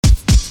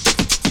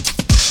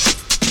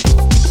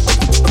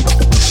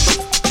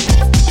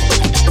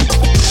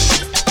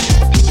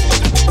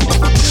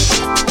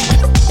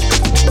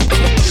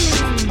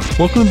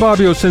Welcome to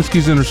Bobby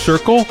Owsinski's Inner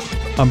Circle.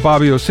 I'm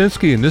Bobby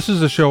Owsinski, and this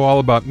is a show all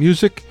about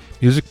music,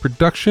 music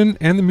production,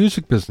 and the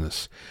music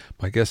business.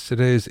 My guest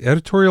today is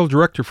editorial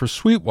director for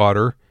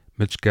Sweetwater,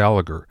 Mitch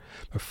Gallagher.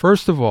 But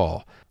first of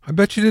all, I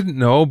bet you didn't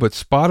know, but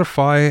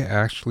Spotify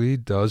actually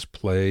does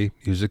play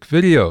music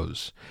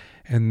videos.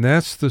 And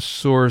that's the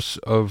source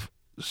of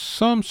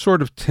some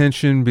sort of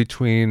tension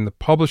between the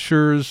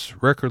publishers,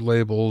 record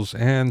labels,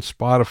 and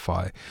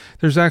Spotify.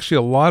 There's actually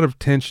a lot of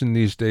tension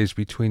these days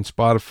between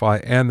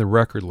Spotify and the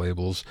record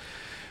labels.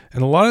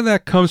 And a lot of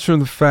that comes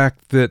from the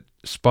fact that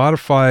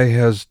Spotify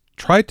has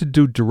tried to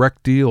do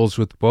direct deals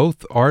with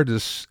both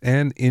artists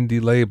and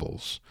indie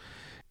labels.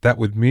 That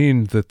would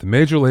mean that the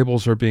major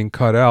labels are being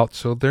cut out,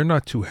 so they're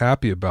not too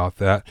happy about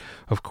that.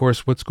 Of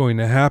course, what's going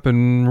to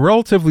happen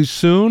relatively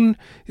soon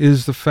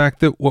is the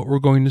fact that what we're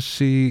going to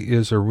see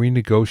is a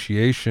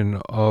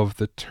renegotiation of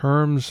the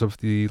terms of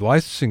the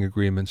licensing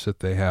agreements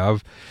that they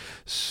have.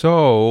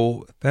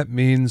 So that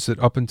means that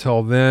up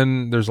until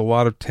then, there's a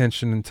lot of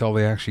tension until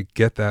they actually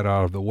get that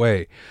out of the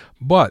way.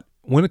 But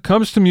when it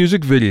comes to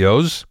music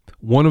videos,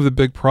 one of the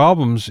big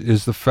problems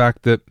is the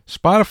fact that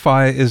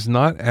Spotify is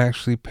not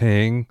actually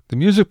paying the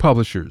music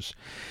publishers.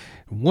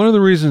 One of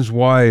the reasons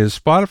why is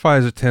Spotify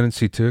has a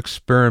tendency to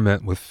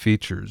experiment with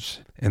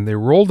features, and they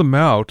roll them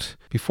out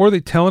before they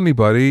tell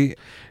anybody,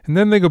 and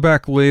then they go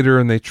back later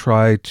and they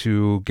try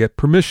to get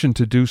permission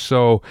to do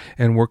so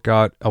and work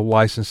out a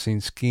licensing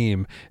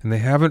scheme. And they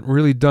haven't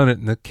really done it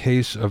in the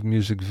case of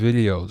music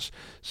videos.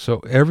 So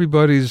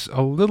everybody's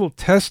a little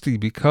testy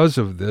because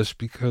of this,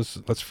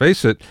 because let's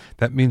face it,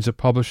 that means that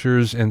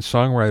publishers and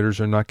songwriters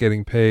are not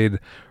getting paid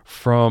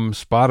from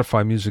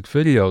Spotify music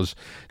videos.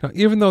 Now,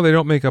 even though they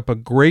don't make up a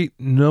great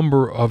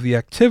number of the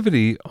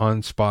activity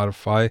on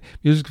Spotify,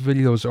 music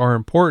videos are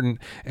important,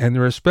 and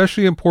they're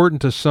especially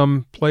important to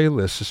some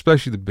playlists,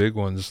 especially the big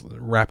ones.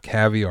 Rap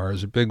Caviar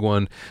is a big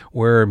one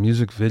where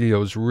music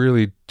videos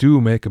really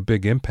do make a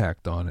big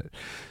impact on it.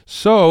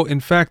 So, in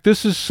fact,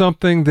 this is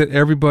something that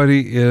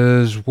everybody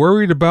is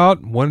worried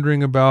about,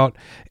 wondering about,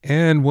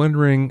 and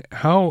wondering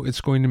how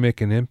it's going to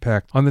make an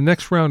impact on the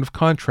next round of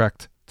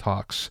contract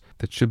talks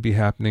that should be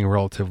happening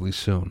relatively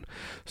soon.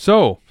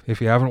 So,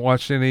 if you haven't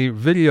watched any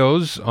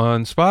videos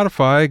on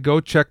Spotify, go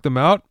check them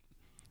out.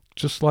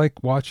 Just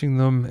like watching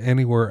them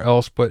anywhere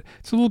else, but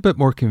it's a little bit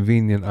more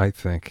convenient, I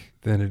think,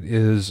 than it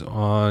is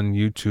on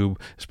YouTube,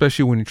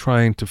 especially when you're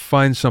trying to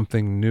find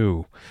something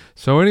new.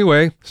 So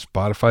anyway,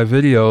 Spotify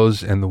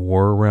videos and the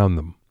war around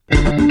them.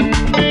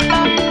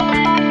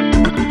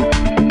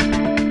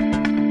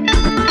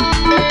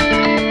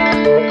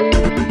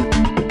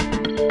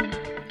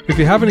 If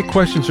you have any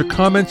questions or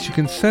comments, you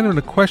can send them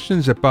to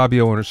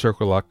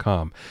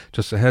questions@BobbyOInnerCircle.com.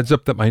 Just a heads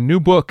up that my new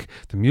book,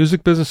 The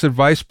Music Business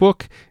Advice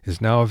Book, is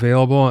now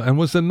available and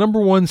was the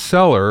 #1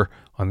 seller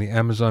on the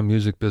Amazon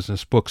Music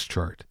Business Books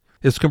chart.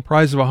 It's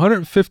comprised of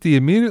 150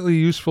 immediately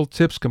useful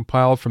tips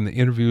compiled from the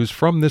interviews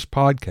from this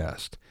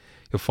podcast.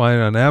 You'll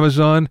find it on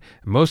Amazon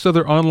and most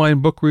other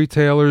online book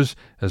retailers,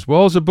 as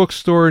well as a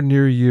bookstore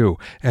near you.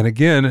 And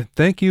again,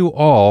 thank you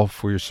all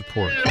for your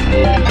support.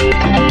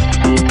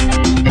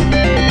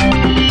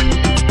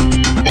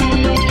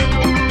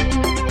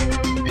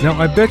 Now,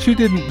 I bet you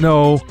didn't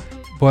know,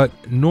 but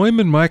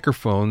Neumann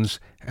microphones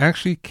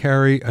actually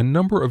carry a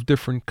number of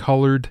different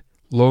colored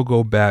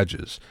logo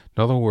badges.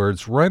 In other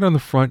words, right on the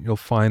front you'll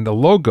find a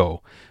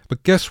logo.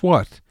 But guess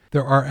what?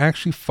 There are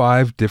actually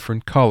 5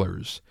 different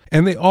colors,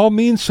 and they all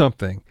mean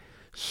something.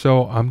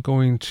 So I'm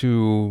going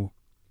to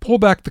pull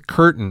back the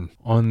curtain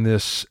on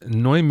this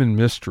Neumann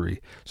mystery.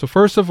 So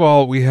first of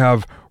all, we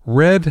have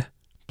red,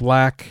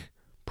 black,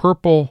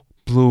 purple,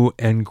 blue,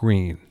 and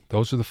green.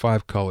 Those are the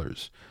 5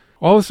 colors.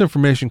 All this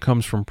information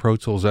comes from Pro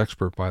Tools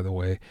Expert, by the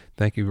way.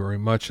 Thank you very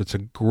much. It's a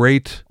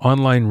great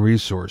online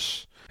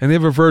resource. And they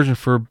have a version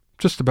for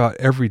just about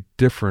every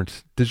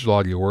different digital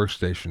audio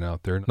workstation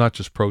out there, not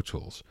just Pro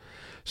Tools.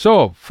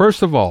 So,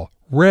 first of all,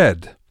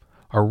 red.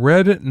 A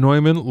red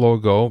Neumann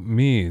logo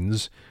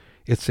means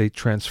it's a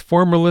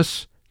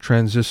transformerless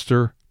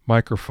transistor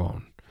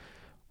microphone.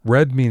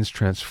 Red means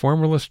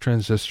transformerless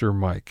transistor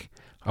mic.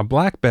 A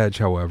black badge,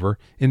 however,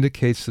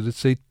 indicates that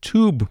it's a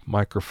tube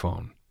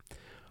microphone.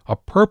 A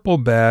purple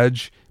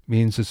badge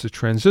means it's a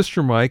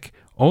transistor mic,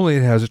 only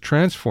it has a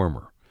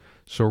transformer.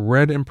 So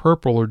red and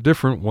purple are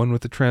different, one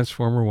with a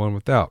transformer, one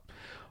without.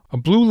 A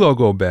blue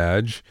logo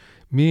badge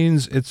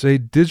means it's a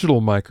digital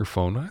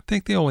microphone. I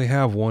think they only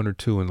have 1 or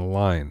 2 in the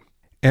line.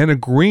 And a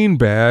green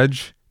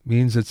badge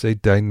means it's a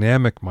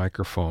dynamic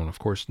microphone. Of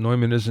course,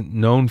 Neumann isn't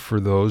known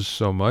for those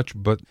so much,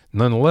 but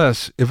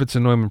nonetheless, if it's a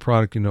Neumann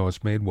product, you know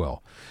it's made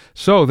well.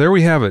 So there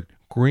we have it.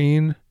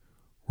 Green,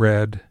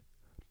 red,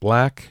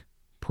 black,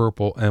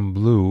 purple, and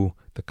blue,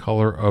 the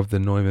color of the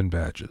Neumann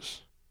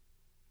badges.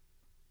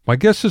 My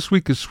guest this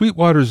week is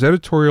Sweetwater's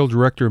editorial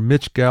director,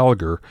 Mitch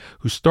Gallagher,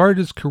 who started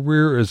his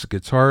career as a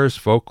guitarist,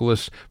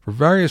 vocalist for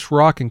various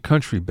rock and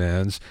country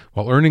bands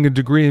while earning a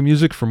degree in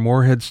music from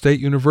Morehead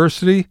State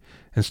University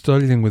and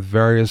studying with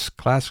various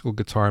classical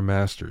guitar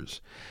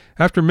masters.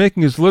 After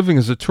making his living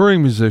as a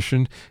touring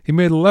musician, he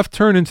made a left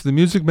turn into the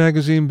music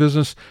magazine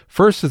business,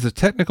 first as a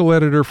technical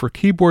editor for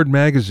Keyboard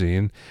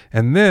Magazine,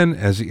 and then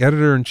as the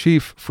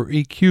editor-in-chief for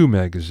EQ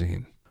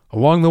Magazine.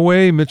 Along the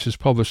way, Mitch has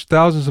published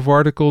thousands of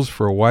articles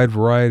for a wide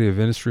variety of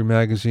industry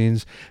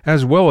magazines,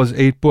 as well as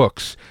 8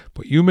 books,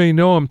 but you may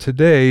know him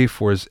today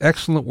for his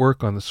excellent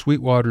work on the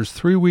Sweetwater's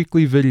 3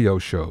 weekly video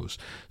shows,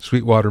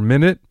 Sweetwater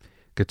Minute,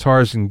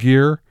 Guitars and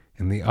Gear,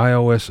 and the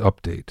iOS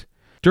Update.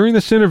 During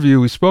this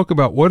interview, we spoke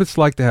about what it's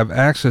like to have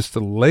access to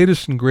the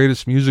latest and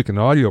greatest music and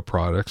audio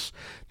products,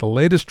 the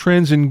latest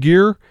trends in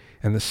gear,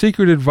 and the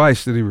secret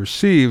advice that he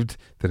received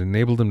that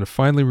enabled him to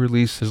finally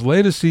release his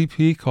latest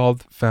EP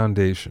called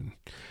Foundation.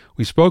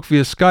 We spoke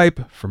via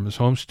Skype from his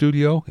home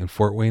studio in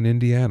Fort Wayne,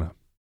 Indiana.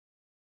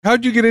 How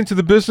did you get into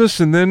the business,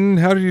 and then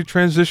how did you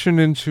transition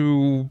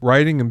into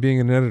writing and being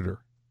an editor?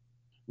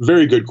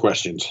 Very good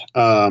questions.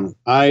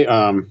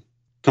 I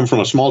come from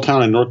a small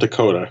town in North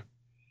Dakota,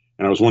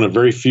 and I was one of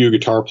very few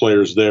guitar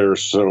players there.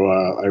 So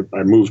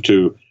I moved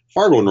to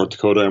Fargo, North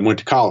Dakota, and went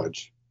to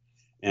college,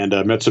 and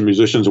met some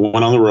musicians and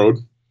went on the road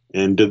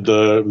and did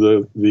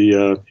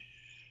the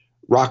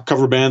rock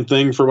cover band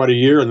thing for about a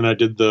year, and then I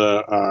did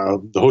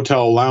the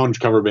hotel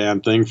lounge cover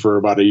band thing for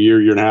about a year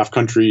and a half.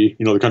 Country,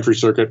 the country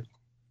circuit,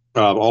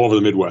 all over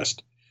the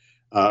Midwest,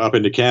 up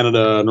into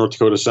Canada, North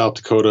Dakota, South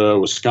Dakota,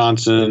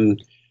 Wisconsin,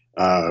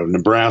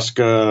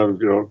 Nebraska,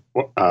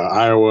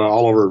 Iowa,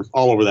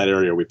 all over that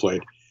area we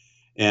played,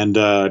 and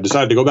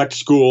decided to go back to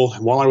school.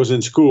 And while I was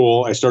in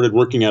school, I started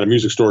working at a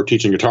music store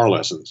teaching guitar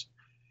lessons,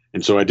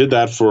 and so I did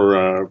that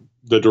for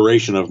the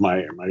duration of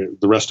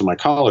the rest of my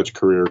college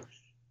career.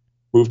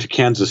 Moved to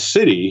Kansas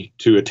City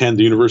to attend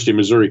the University of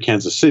Missouri,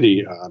 Kansas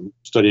City,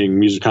 studying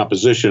music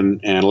composition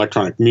and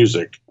electronic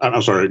music.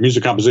 I'm sorry,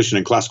 music composition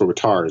and classical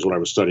guitar is what I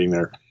was studying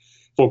there,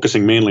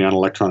 focusing mainly on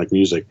electronic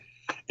music,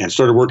 and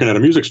started working at a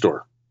music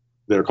store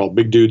there called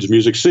Big Dude's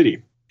Music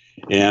City.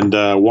 And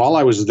while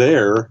I was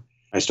there,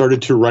 I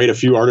started to write a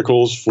few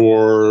articles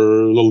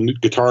for little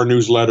guitar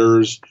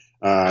newsletters,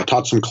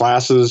 taught some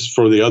classes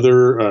for the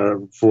other,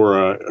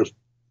 for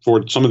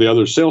some of the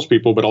other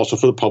salespeople, but also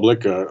for the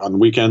public. On the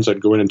weekends,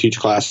 I'd go in and teach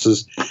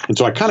classes. And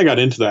so I kind of got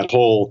into that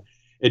whole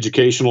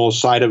educational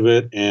side of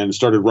it and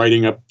started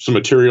writing up some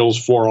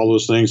materials for all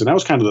those things. And that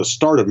was kind of the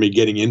start of me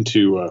getting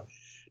into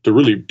to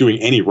really doing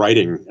any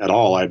writing at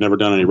all. I'd never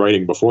done any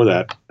writing before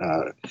that.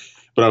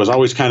 But I was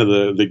always kind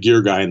of the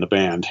gear guy in the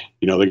band,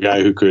 the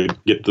guy who could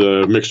get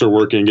the mixer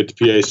working, get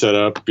the PA set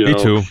up. Me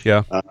too,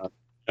 yeah.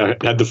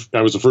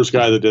 I was the first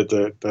guy that did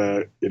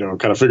the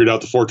kind of figured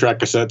out the 4-track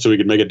cassette so we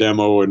could make a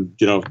demo, and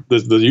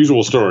the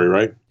usual story,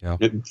 right? Yeah.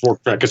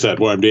 4-track cassette.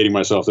 Boy, I'm dating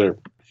myself there.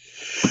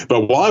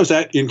 But while I was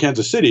in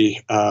Kansas City,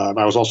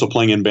 I was also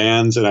playing in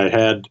bands, and I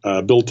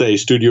had built a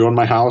studio in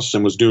my house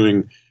and was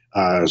doing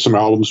some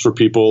albums for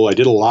people. I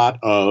did a lot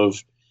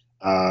of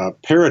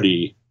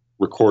parody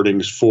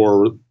recordings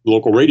for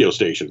local radio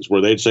stations where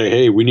they'd say,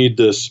 "Hey, we need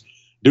this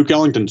Duke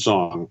Ellington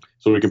song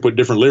so we can put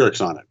different lyrics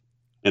on it."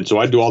 And so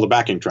I do all the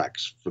backing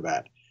tracks for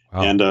that.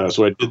 Wow. And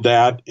so I did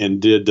that and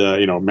did,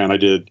 I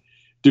did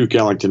Duke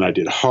Ellington, I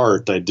did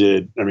Hart,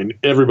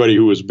 everybody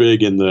who was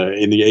big in the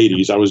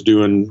 80s, I was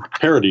doing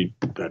parody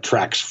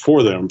tracks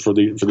for them for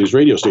these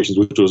radio stations,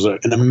 which was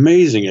an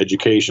amazing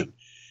education.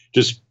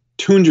 Just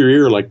tuned your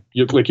ear like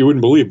you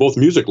wouldn't believe, both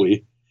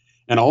musically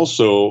and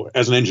also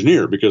as an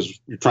engineer, because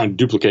you're trying to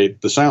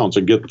duplicate the sounds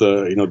and get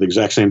the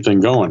exact same thing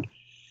going.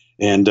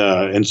 And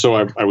so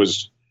I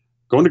was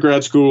going to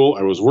grad school,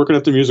 I was working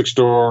at the music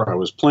store, I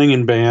was playing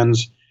in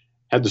bands,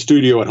 had the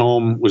studio at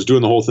home, was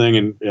doing the whole thing,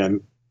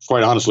 and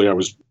quite honestly, I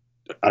was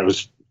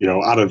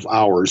out of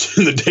hours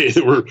in the day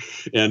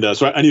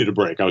so I needed a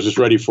break. I was just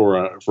ready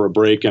for a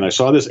break, and I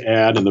saw this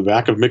ad in the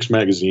back of Mix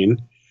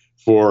magazine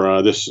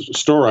for this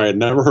store I had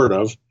never heard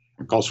of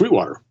called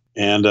Sweetwater,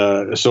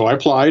 and so I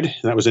applied.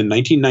 And that was in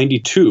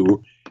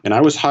 1992, and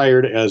I was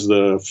hired as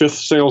the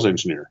 5th sales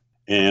engineer,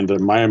 and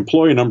my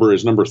employee number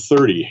is number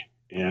 30.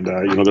 And,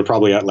 they're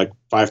probably at like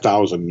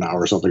 5,000 now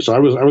or something. So I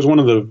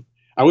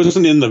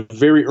wasn't in the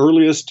very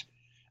earliest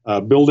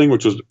building,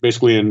 which was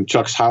basically in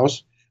Chuck's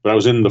house, but I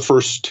was in the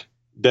first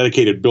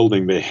dedicated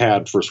building they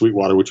had for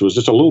Sweetwater, which was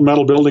just a little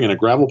metal building and a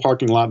gravel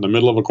parking lot in the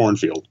middle of a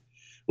cornfield.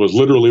 Was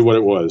literally what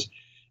it was.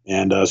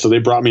 And so they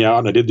brought me out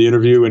and I did the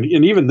interview. And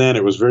even then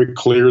it was very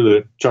clear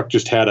that Chuck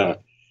just had a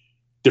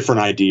different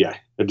idea,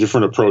 a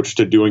different approach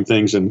to doing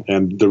things.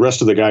 And the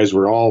rest of the guys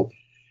were all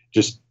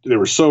they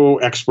were so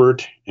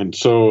expert, and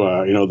so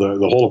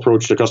the whole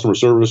approach to customer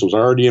service was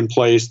already in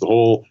place. The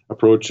whole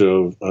approach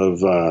of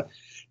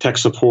tech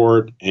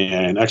support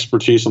and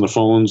expertise on the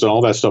phones and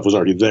all that stuff was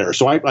already there.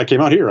 So I came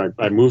out here.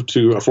 I moved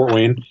to Fort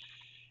Wayne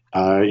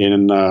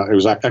it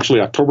was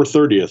actually October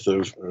 30th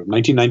of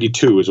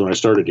 1992 is when I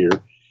started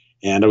here,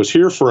 and I was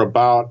here for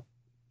about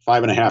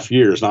 5.5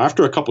 years. Now,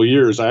 after a couple of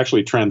years, I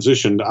actually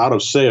transitioned out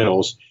of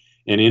sales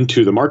and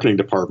into the marketing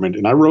department.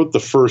 And I wrote the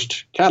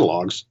first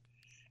catalogs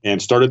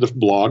and started the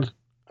blog,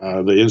 the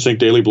NSYNC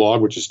Daily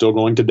blog, which is still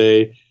going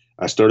today.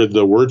 I started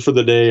the word for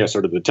the day. I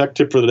started the tech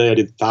tip for the day. I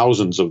did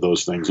thousands of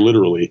those things,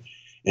 literally.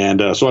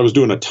 And so I was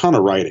doing a ton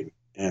of writing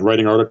and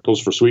writing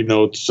articles for Sweet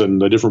Notes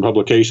and the different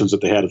publications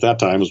that they had at that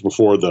time. It was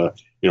before the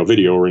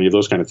video or any of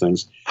those kind of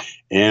things.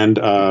 And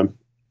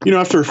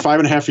after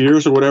 5.5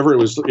 years or whatever, it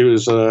was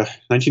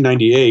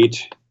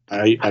 1998.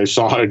 I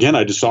saw a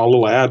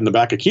little ad in the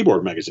back of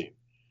Keyboard magazine.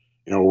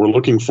 We're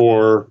looking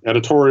for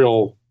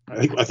editorial.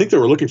 I think they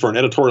were looking for an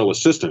editorial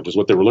assistant is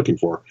what they were looking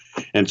for.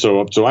 And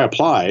so I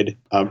applied,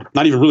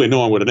 not even really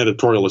knowing what an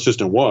editorial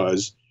assistant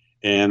was.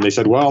 And they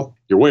said, well,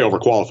 you're way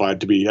overqualified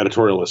to be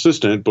editorial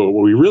assistant, but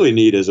what we really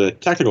need is a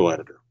technical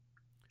editor.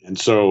 And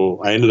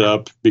so I ended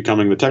up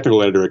becoming the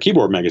technical editor at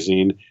Keyboard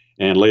magazine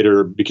and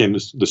later became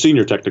the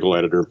senior technical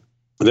editor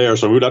there.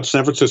 So I moved out to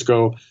San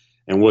Francisco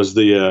and was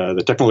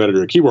the technical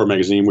editor at Keyboard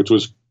magazine, which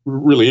was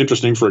really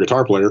interesting for a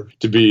guitar player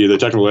to be the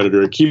technical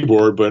editor at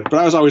Keyboard. But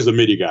I was always the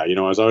MIDI guy,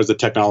 I was always the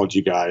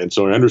technology guy. And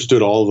so I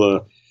understood all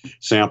the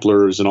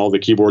samplers and all the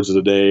keyboards of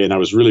the day. And I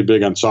was really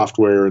big on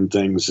software and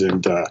things.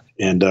 And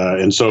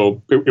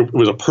so it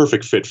was a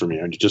perfect fit for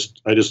me. I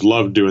just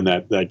loved doing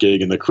that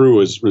gig. And the crew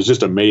was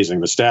just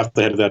amazing. The staff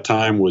they had at that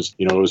time was,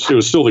 it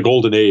was still the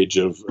golden age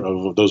of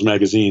those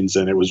magazines.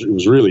 And it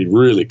was really,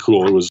 really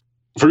cool.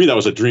 For me, that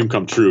was a dream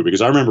come true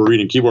because I remember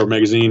reading Keyboard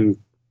magazine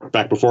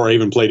back before I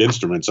even played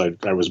instruments.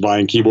 I was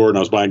buying Keyboard and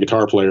I was buying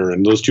Guitar Player,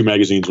 and those two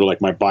magazines were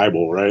like my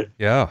Bible, right?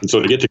 Yeah. And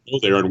so to get to go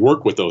there and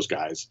work with those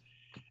guys,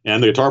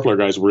 and the Guitar Player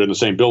guys were in the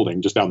same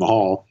building just down the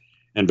hall,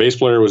 and Bass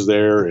Player was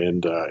there,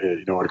 and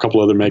a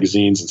couple other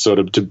magazines, and so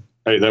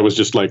that was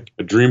just like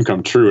a dream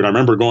come true. And I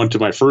remember going to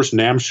my first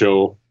NAMM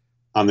show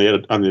on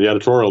the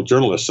editorial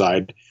journalist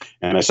side,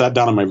 and I sat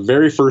down on my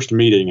very first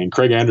meeting, and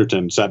Craig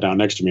Anderton sat down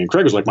next to me, and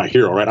Craig was like my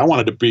hero, right? I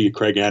wanted to be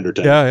Craig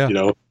Anderton,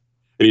 yeah.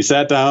 And he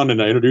sat down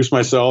and I introduced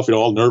myself,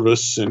 all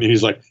nervous, and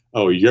he's like,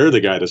 "Oh, you're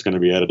the guy that's going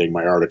to be editing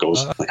my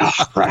articles." I'm like,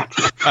 oh, crap.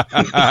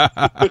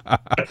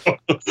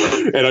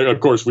 And of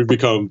course, we've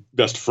become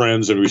best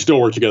friends, and we still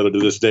work together to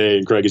this day.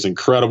 And Craig is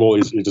incredible.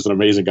 He's just an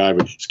amazing guy,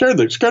 but scared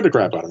the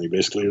crap out of me,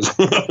 basically.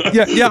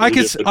 Yeah.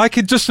 I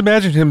could just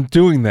imagine him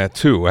doing that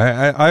too.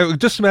 I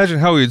would just imagine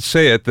how he'd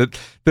say it that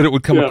it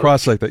would come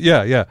across like that.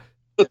 Yeah.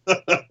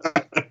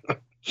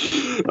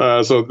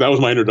 So that was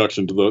my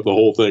introduction to the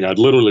whole thing. I'd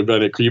literally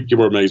been at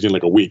Keyboard magazine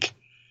like a week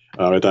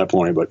at that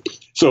point. But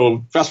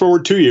so fast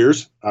forward 2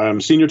 years, I'm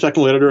senior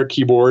technical editor at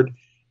Keyboard,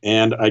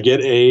 and I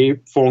get a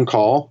phone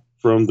call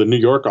from the New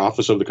York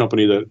office of the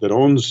company that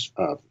owns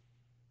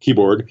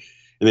Keyboard,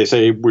 and they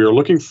say, we are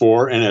looking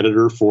for an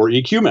editor for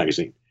EQ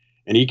magazine.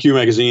 And EQ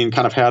magazine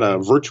kind of had a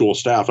virtual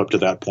staff up to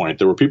that point.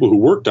 There were people who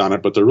worked on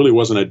it, but there really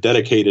wasn't a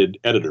dedicated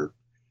editor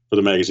for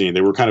the magazine.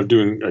 They were kind of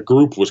a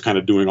group was kind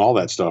of doing all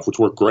that stuff, which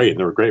worked great. And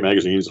they were great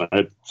magazines. I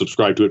had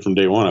subscribed to it from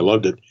day one. I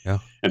loved it. Yeah.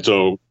 And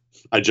so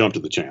I jumped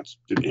at the chance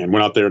and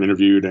went out there and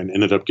interviewed and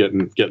ended up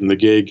getting the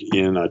gig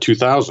in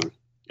 2000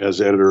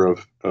 as editor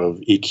of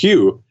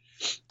EQ,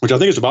 which I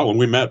think is about when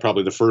we met,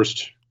 probably the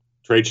first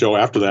trade show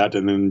after that.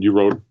 And then you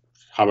wrote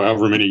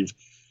however many,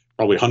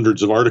 probably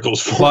hundreds of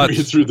articles for me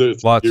through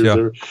the years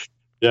there.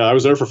 Yeah, I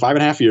was there for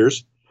 5.5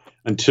 years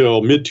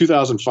until mid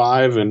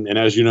 2005. And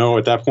as you know,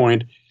 at that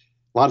point,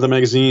 a lot of the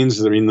magazines,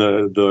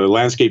 the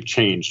landscape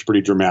changed pretty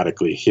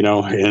dramatically,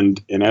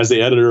 and as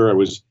the editor, I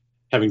was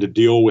having to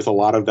deal with a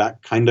lot of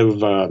that kind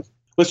of,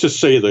 let's just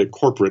say the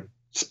corporate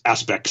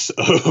aspects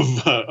of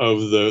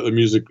the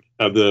music,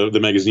 of the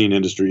magazine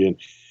industry.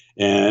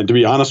 And to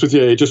be honest with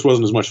you, it just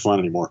wasn't as much fun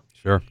anymore.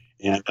 Sure.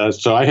 And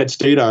so I had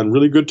stayed on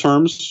really good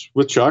terms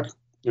with Chuck,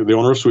 the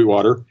owner of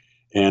Sweetwater,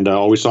 and I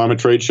always saw him at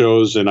trade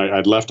shows, and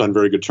I'd left on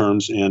very good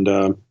terms. And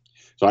so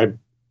I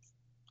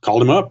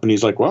called him up, and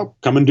he's like, well,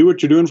 come and do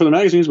what you're doing for the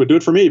magazines, but do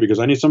it for me because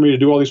I need somebody to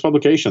do all these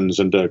publications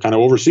and to kind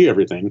of oversee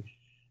everything.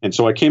 And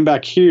so I came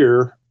back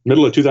here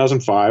middle of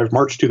 2005,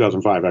 March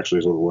 2005 actually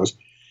is what it was.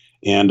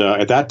 And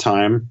at that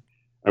time,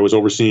 I was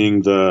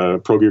overseeing the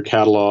Pro Gear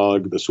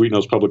catalog, the Sweet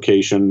Notes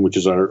publication, which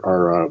is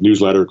our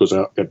newsletter. It goes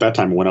out, at that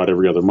time, it went out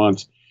every other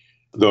month.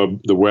 The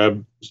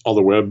web, all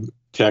the web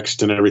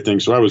text and everything.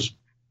 So I was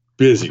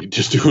busy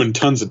just doing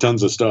tons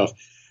of stuff.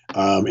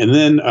 And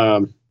then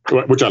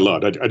which I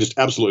loved. I just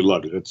absolutely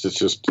loved it. It's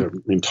just,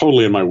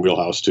 totally in my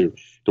wheelhouse to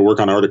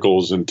work on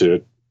articles and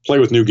to play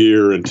with new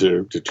gear and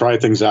to try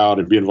things out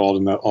and be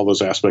involved in all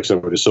those aspects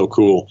of it is so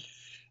cool.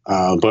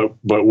 But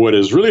what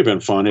has really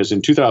been fun is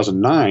in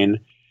 2009,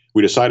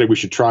 we decided we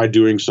should try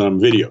doing some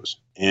videos.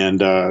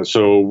 And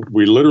so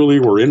we literally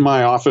were in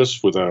my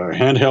office with a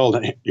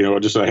handheld,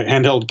 just a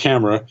handheld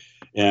camera.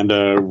 And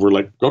we're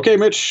like, okay,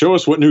 Mitch, show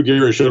us what new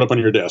gear has showed up on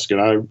your desk.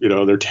 And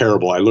they're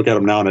terrible. I look at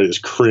them now and I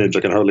just cringe.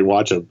 I can hardly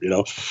watch them,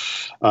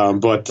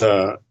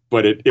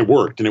 But it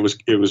worked, and it was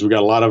we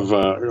got a lot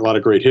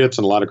of great hits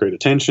and a lot of great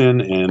attention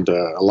and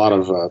a lot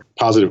of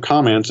positive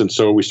comments. And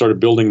so we started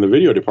building the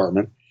video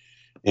department.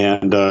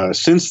 And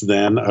since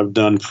then, I've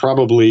done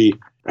probably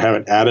I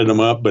haven't added them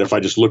up, but if I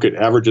just look at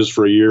averages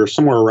for a year,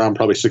 somewhere around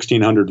probably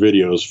 1,600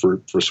 videos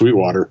for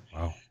Sweetwater.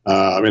 Wow.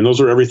 And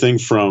those are everything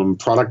from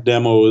product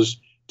demos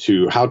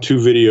to how-to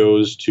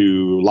videos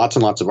to lots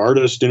and lots of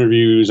artist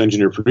interviews,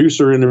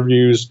 engineer-producer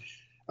interviews,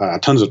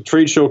 tons of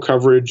trade show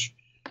coverage.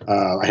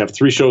 I have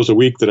 3 shows a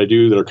week that I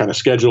do that are kind of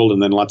scheduled,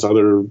 and then lots of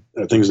other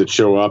things that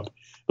show up.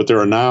 But there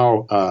are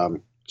now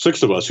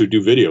 6 of us who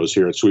do videos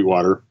here at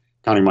Sweetwater,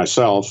 counting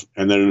myself,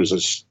 and then there's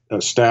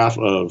a staff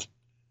of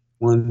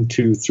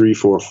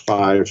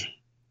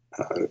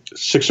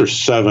 6 or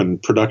 7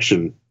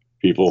 production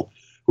people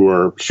who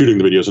are shooting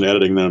the videos and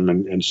editing them.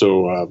 And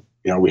so,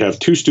 we have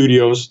 2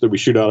 studios that we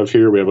shoot out of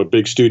here. We have a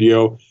big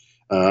studio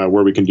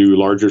where we can do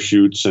larger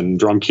shoots and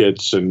drum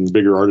kits and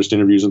bigger artist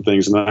interviews and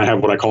things. And then I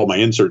have what I call my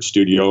insert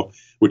studio,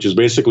 which is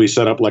basically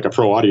set up like a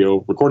pro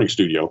audio recording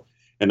studio.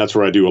 And that's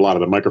where I do a lot of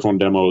the microphone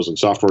demos and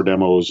software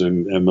demos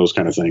and those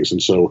kind of things.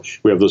 And so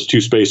we have those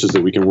 2 spaces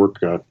that we can work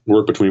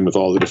between with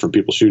all the different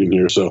people shooting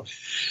here. So,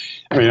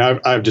 I mean,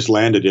 I've just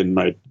landed in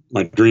my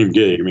dream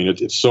gig. I mean,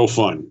 it's so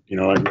fun.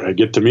 I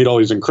get to meet all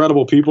these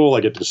incredible people.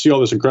 I get to see all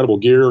this incredible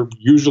gear,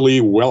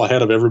 usually well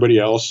ahead of everybody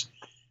else.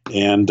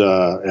 And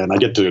I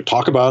get to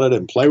talk about it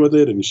and play with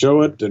it and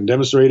show it and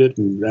demonstrate it.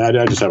 And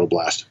I just have a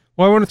blast.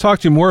 Well, I want to talk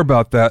to you more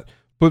about that.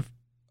 But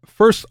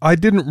first, I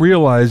didn't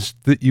realize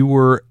that you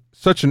were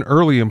such an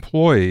early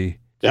employee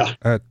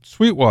at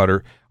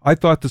Sweetwater. I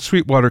thought that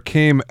Sweetwater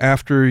came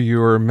after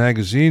your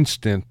magazine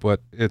stint,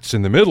 but it's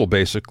in the middle,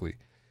 basically.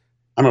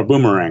 I'm a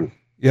boomerang.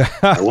 Yeah.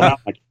 I went out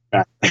like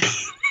that.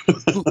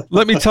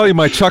 Let me tell you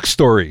my Chuck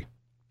story.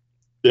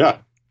 Yeah.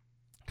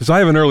 Because I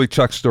have an early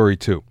Chuck story,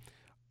 too.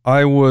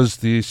 I was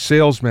the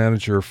sales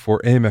manager for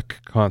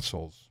AMEC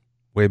consoles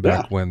way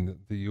back when,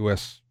 the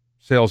U.S.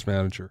 sales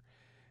manager.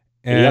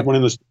 And you had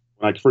one when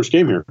I first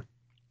came here.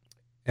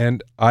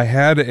 And I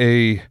had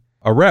a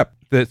rep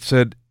that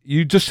said,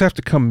 you just have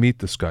to come meet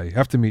this guy. You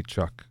have to meet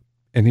Chuck.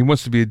 And he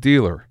wants to be a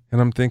dealer.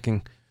 And I'm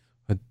thinking,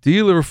 a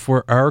dealer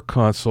for our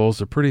consoles,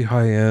 they're pretty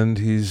high end.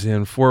 He's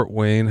in Fort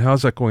Wayne.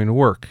 How's that going to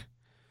work?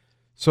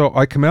 So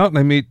I come out and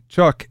I meet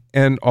Chuck,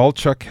 and all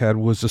Chuck had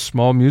was a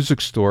small music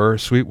store.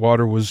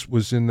 Sweetwater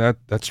was in that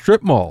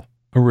strip mall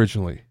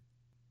originally.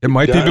 It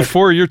might be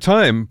before your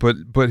time, but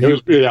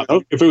if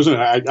it was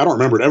I don't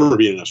remember it ever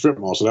being in a strip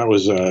mall. So that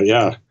was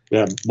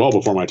well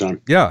before my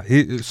time. Yeah,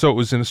 so it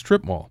was in a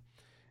strip mall,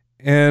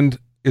 and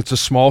it's a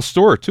small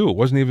store too. It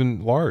wasn't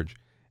even large.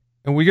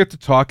 And we get to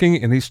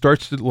talking, and he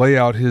starts to lay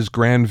out his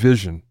grand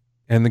vision,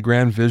 and the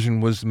grand vision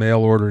was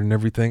mail order and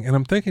everything. And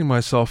I'm thinking to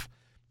myself,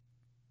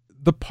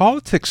 the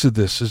politics of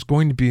this is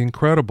going to be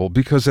incredible,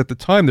 because at the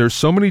time there's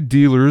so many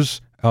dealers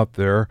out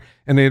there,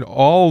 and they'd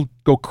all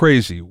go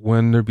crazy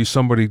when there'd be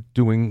somebody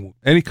doing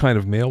any kind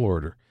of mail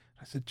order.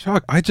 I said,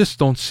 Chuck, I just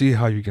don't see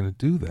how you're going to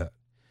do that.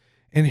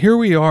 And here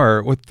we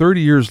are,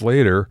 30 years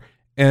later,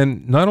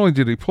 and not only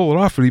did he pull it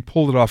off, but he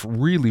pulled it off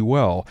really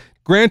well.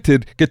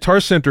 Granted, Guitar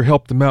Center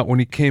helped him out when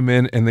he came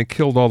in, and they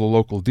killed all the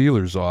local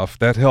dealers off.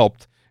 That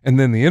helped. And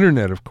then the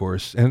internet, of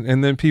course,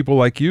 and then people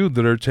like you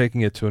that are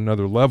taking it to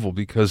another level,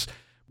 because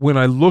when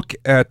I look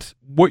at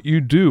what you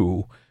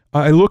do,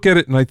 I look at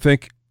it and I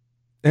think,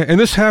 and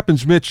this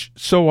happens, Mitch,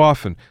 so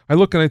often. I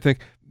look and I think,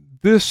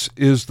 this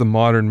is the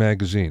modern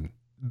magazine.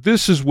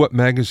 This is what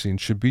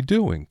magazines should be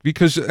doing,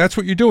 because that's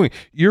what you're doing.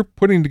 You're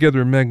putting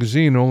together a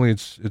magazine, only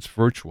it's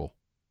virtual.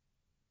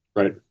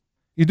 Right.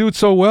 You do it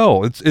so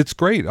well. It's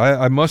great.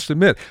 I must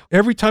admit.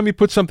 Every time you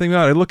put something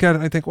out, I look at it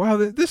and I think, wow,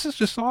 this is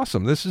just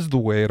awesome. This is the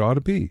way it ought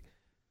to be.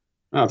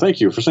 Oh,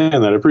 thank you for saying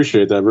that. I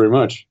appreciate that very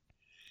much.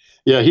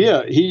 Yeah,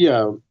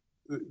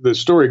 the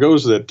story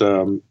goes that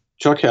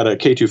Chuck had a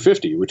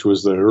K250, which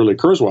was the early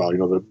Kurzweil,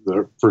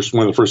 the first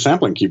one of the first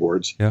sampling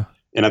keyboards. Yeah.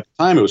 And at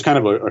the time, it was kind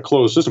of a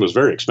closed system. It was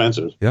very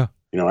expensive. Yeah.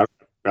 I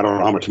don't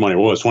know how much money it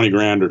was, 20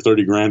 grand or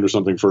 30 grand or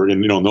something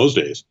in those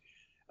days.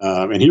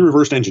 And he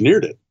reverse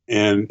engineered it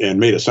and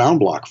made a sound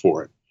block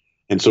for it.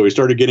 And so he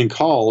started getting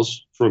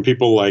calls from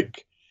people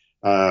like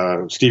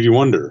Stevie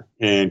Wonder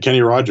and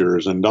Kenny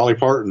Rogers and Dolly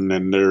Parton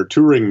and their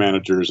touring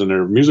managers and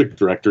their music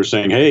directors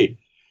saying, hey,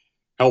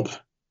 help,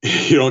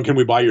 can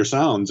we buy your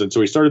sounds? And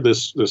so he started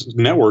this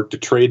network to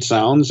trade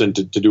sounds and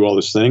to do all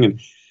this thing and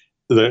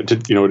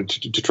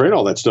to trade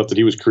all that stuff that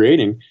he was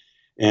creating.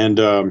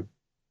 And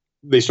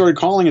they started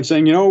calling and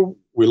saying,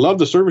 we love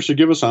the service you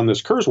give us on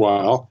this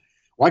Kurzweil.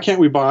 Why can't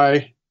we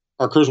buy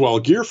our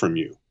Kurzweil gear from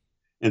you?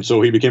 And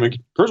so he became a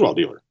Kurzweil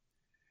dealer.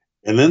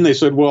 And then they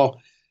said, well,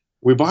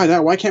 we buy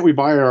that. Why can't we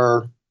buy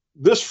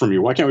this from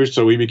you? Why can't we?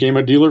 So he became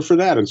a dealer for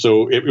that. And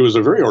so it was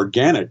a very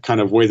organic kind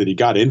of way that he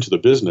got into the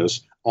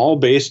business, all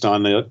based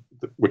on that,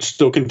 which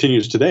still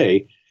continues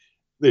today,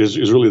 is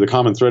really the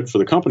common thread for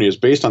the company, is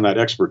based on that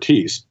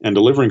expertise and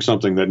delivering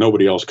something that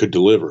nobody else could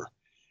deliver.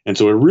 And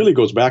so it really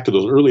goes back to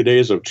those early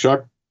days of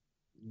Chuck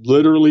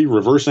literally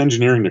reverse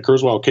engineering the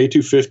Kurzweil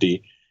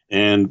K250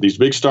 and these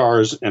big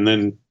stars, and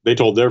then they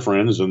told their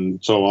friends,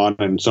 and so on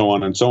and so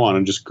on and so on,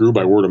 and just grew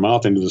by word of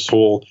mouth into this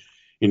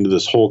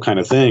whole kind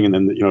of thing. And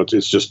then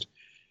it's just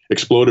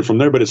exploded from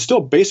there. But it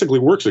still basically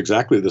works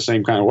exactly the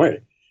same kind of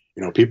way.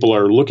 People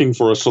are looking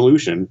for a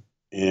solution,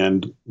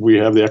 and we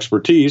have the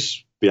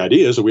expertise. The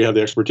idea is that we have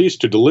the expertise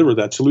to deliver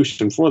that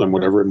solution for them,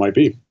 whatever it might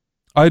be.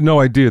 I had no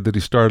idea that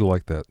he started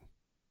like that.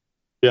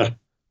 Yeah.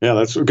 Yeah,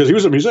 that's because he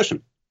was a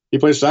musician. He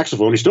plays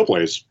saxophone. He still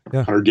plays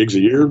 100 gigs a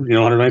year,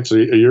 100 nights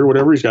a year,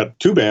 whatever. He's got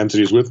 2 bands that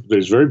he's with. That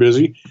he's very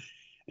busy.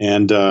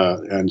 And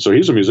so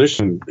he's a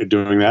musician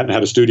doing that, and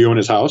had a studio in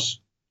his house,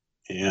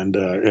 and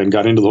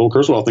got into the whole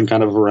Kurzweil thing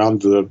kind of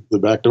around the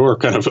back door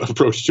kind of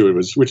approach to it,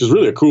 which is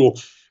really a cool,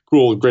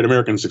 great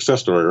American success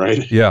story,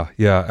 right? Yeah,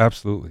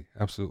 absolutely.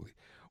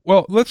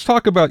 Well, let's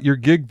talk about your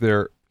gig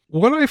there.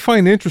 What I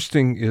find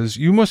interesting is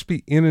you must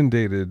be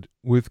inundated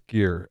with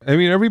gear. I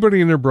mean,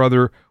 everybody and their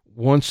brother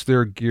wants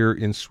their gear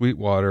in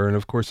Sweetwater, and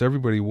of course,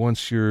 everybody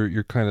wants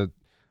your kind of,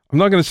 I'm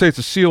not going to say it's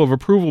a seal of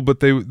approval, but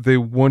they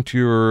want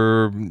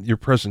your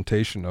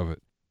presentation of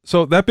it.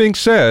 So that being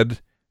said,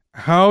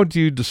 how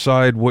do you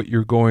decide what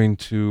you're going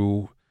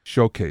to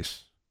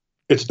showcase?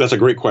 That's a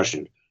great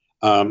question.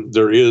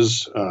 There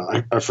is,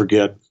 I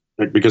forget,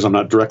 because I'm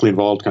not directly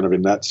involved kind of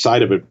in that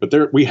side of it,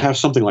 but we have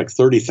something like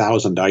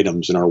 30,000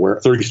 items in our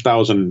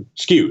 30,000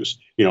 SKUs,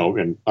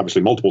 and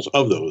obviously multiples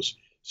of those.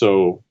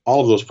 So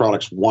all of those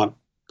products want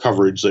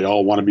coverage. They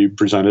all want to be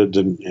presented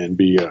and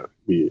be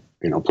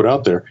put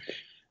out there.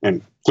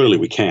 And clearly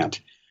we can't.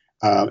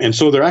 And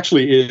so there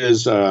actually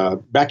is,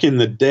 back in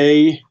the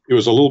day, it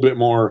was a little bit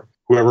more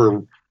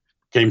whoever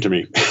came to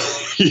me,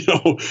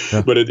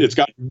 but it's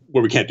got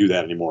where we can't do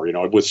that anymore,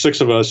 with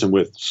 6 of us and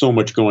with so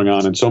much going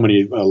on and so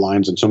many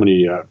lines and so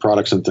many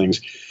products and things.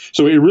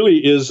 So it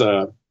really is,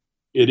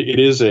 it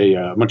is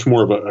a much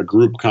more of a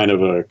group kind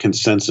of a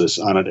consensus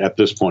on it at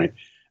this point.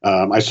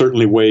 I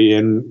certainly weigh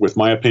in with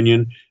my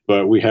opinion,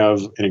 but we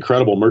have an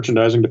incredible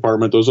merchandising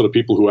department. Those are the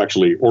people who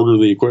actually order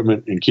the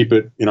equipment and keep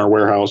it in our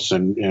warehouse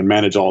and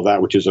manage all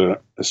that, which is an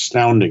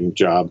astounding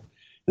job.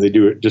 And they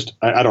do it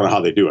I don't know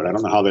how they do it. I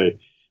don't know how they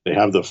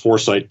have the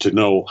foresight to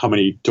know how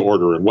many to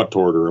order and what to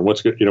order and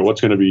what's going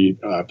to be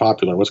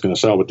popular, what's going to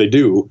sell, but they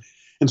do.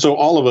 And so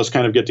all of us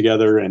kind of get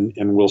together and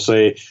we'll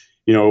say,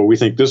 we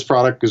think this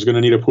product is going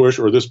to need a push,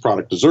 or this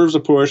product deserves a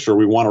push, or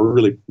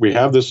we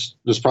have this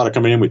product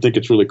coming in. We think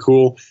it's really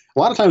cool. A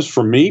lot of times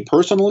for me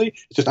personally,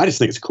 I just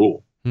think it's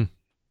cool.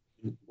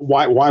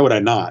 Why would I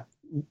not?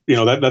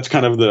 That's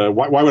kind of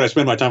why would I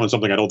spend my time on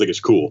something I don't think is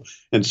cool?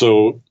 And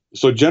so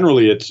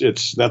generally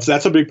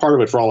that's a big part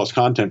of it for all us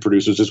content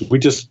producers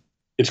is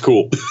it's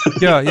cool.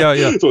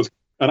 Yeah. So it's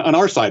on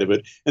our side of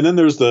it. And then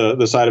there's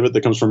the side of it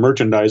that comes from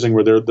merchandising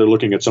where they're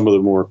looking at some of the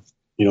more,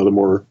 the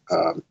more,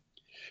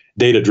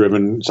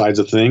 data-driven sides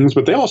of things,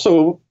 but they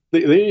also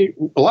a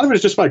lot of it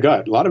is just by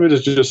gut. A lot of it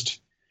is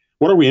just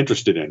what are we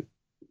interested in?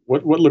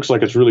 What looks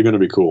like it's really going to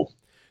be cool.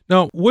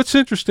 Now, what's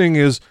interesting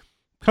is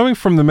coming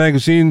from the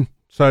magazine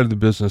side of the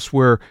business,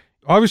 where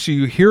obviously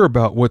you hear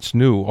about what's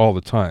new all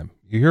the time.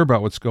 You hear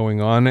about what's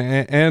going on,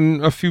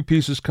 and a few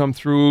pieces come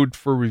through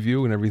for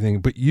review and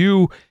everything, but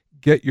you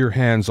get your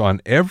hands on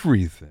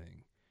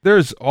everything.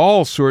 There's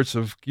all sorts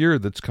of gear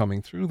that's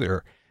coming through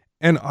there,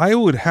 and I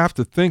would have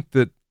to think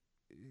that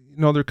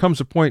there comes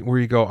a point where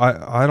you go,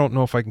 I don't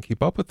know if I can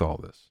keep up with all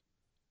this.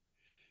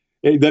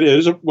 That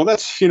is,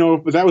 that's,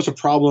 but that was a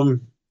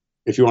problem,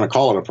 if you want to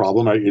call it a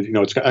problem.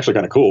 It's actually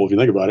kind of cool if you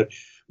think about it,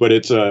 but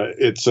it's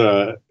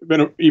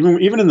been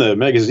even in the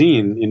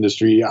magazine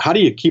industry, how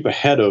do you keep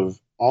ahead of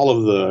all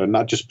of the,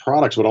 not just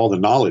products, but all the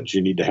knowledge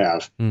you need to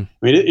have? I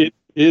mean,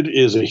 it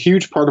is a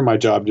huge part of my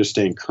job, just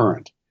staying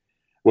current,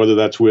 whether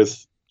that's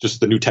with just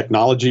the new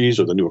technologies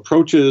or the new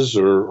approaches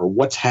or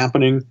what's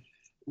happening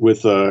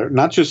with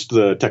not just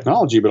the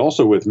technology, but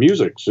also with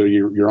music. So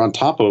you're on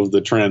top of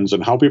the trends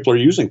and how people are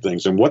using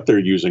things and what they're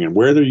using and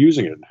where they're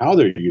using it and how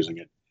they're using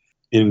it.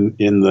 In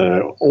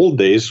the old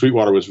days,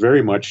 Sweetwater was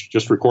very much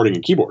just recording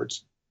in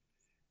keyboards.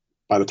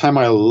 By the time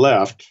I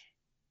left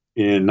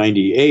in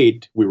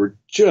 98, we were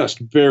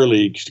just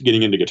barely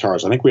getting into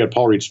guitars. I think we had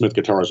Paul Reed Smith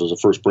guitars was the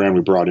first brand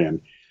we brought in.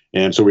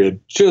 And so we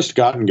had just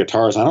gotten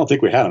guitars. I don't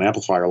think we had an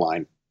amplifier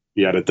line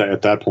yet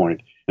at that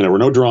point. And there were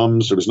no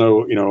drums. There was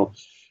no,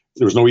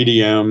 there was no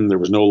EDM, there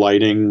was no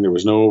lighting, there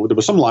was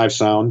some live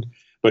sound,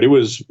 but it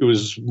was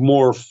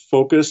more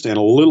focused and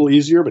a little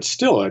easier, but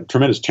still a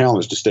tremendous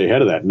challenge to stay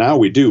ahead of that. Now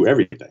we do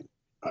everything,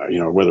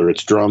 whether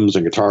it's drums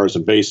and guitars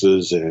and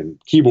basses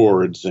and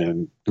keyboards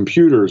and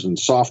computers and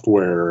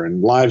software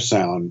and live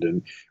sound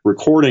and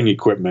recording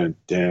equipment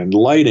and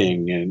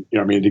lighting and,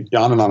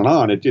 on and on and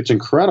on. It's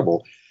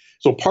incredible.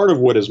 So part of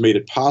what has made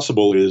it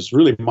possible is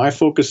really my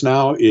focus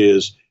now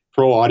is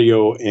pro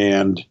audio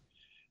and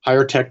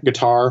higher tech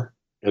guitar,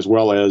 as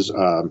well as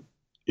some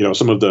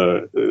of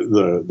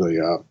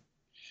the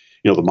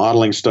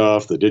modeling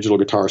stuff, the digital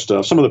guitar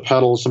stuff, some of the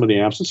pedals, some of the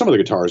amps, and some of the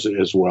guitars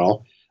as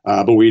well.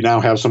 But we now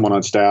have someone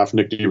on staff,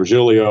 Nick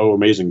DiVirgilio,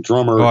 amazing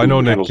drummer. Oh, I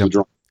know Nick. The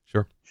drum.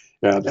 Sure.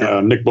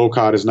 Nick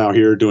Bocott is now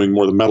here doing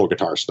more of the metal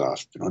guitar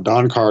stuff.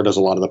 Don Carr does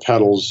a lot of the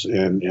pedals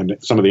and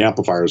some of the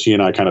amplifiers. He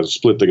and I kind of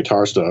split the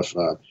guitar stuff.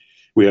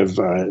 We have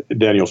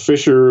Daniel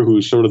Fisher,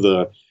 who's sort of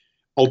the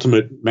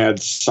ultimate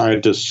mad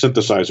scientist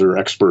synthesizer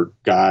expert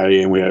guy,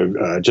 and we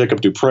have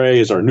Jacob Dupre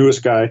is our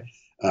newest guy.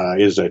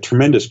 is a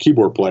tremendous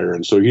keyboard player,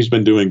 and so he's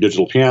been doing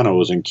digital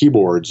pianos and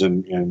keyboards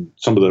and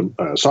some of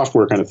the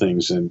software kind of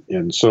things,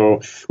 and so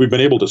we've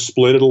been able to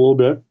split it a little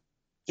bit.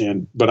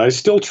 But I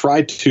still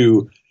try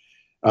to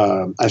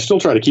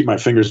keep my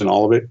fingers in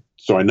all of it,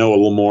 so I know a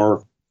little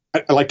more.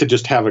 I like to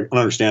just have an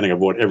understanding of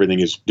what everything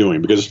is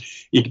doing, because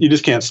you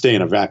just can't stay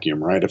in a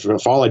vacuum, right?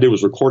 If all I did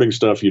was recording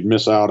stuff, you'd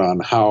miss out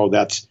on how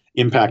that's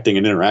impacting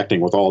and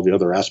interacting with all the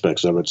other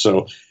aspects of it.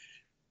 So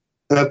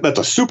that's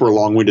a super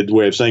long-winded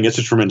way of saying it's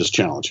a tremendous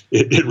challenge.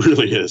 It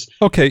really is.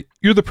 Okay,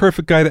 you're the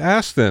perfect guy to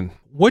ask then.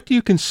 What do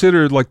you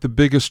consider like the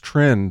biggest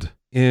trend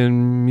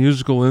in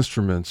musical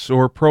instruments,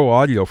 or pro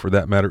audio for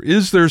that matter?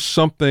 Is there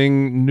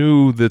something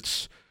new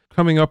that's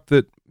coming up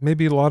that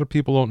maybe a lot of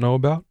people don't know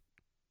about?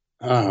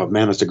 Oh,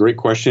 man, that's a great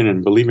question.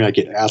 And believe me, I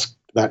get asked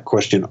that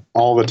question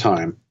all the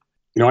time.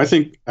 I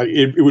think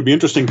it would be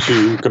interesting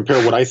to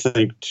compare what I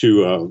think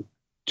to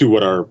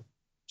what our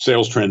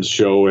sales trends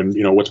show, and,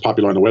 what's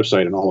popular on the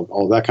website and all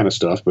of that kind of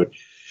stuff. But,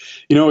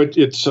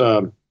 it's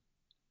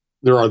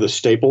there are the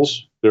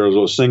staples. There are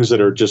those things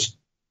that are just,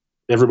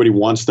 everybody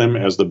wants them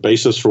as the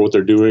basis for what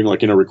they're doing.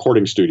 Like in a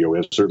recording studio, we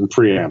have certain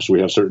preamps,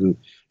 we have certain,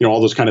 all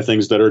those kind of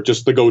things that are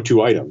just the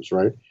go-to items,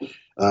 right?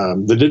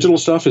 The digital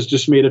stuff has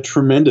just made a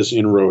tremendous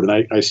inroad,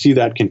 and I see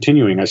that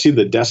continuing. I see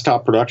the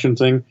desktop production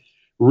thing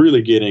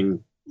really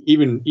getting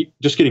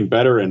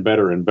better and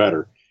better and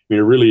better. I mean,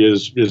 it really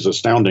is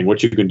astounding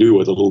what you can do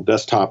with a little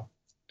desktop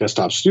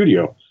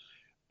studio.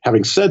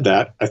 Having said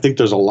that, I think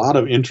there's a lot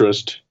of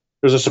interest.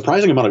 There's a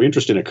surprising amount of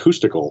interest in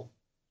acoustical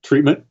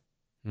treatment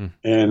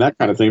and that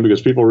kind of thing,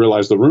 because people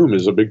realize the room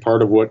is a big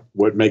part of what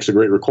makes a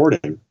great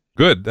recording.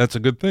 Good. That's a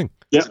good thing.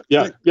 Yeah.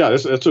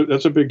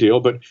 That's a big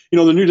deal. But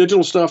the new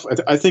digital stuff,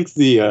 I think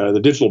the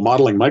digital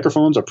modeling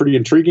microphones are pretty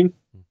intriguing.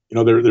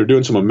 They're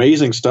doing some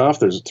amazing stuff.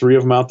 There's 3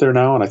 of them out there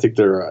now, and I think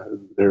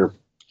they're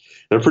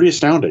pretty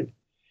astounding.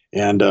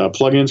 And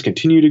plugins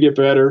continue to get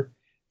better.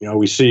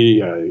 We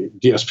see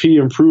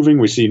DSP improving.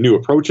 We see new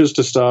approaches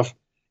to stuff.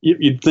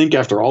 You'd think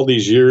after all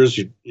these years,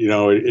 you'd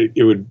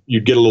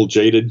get a little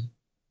jaded,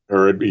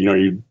 or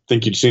you'd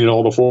think you'd seen it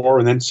all before,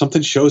 and then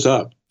something shows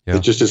up. Yeah.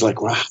 It just is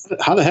like, wow,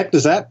 how the heck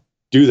does that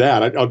do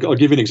that? I'll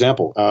give you an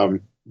example.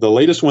 The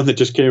latest one that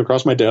just came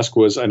across my desk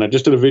was, and I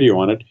just did a video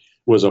on it,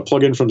 was a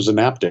plugin from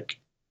Synaptic,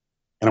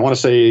 and I want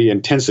to say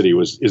Intensity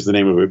is the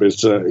name of it, but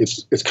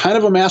it's kind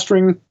of a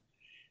mastering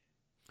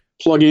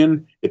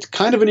plugin. It's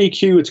kind of an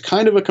EQ. It's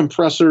kind of a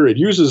compressor. It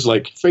uses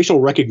like facial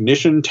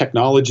recognition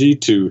technology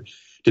to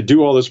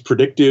do all this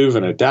predictive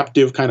and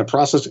adaptive kind of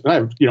processing.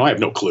 I have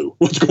no clue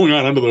what's going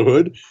on under the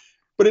hood,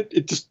 but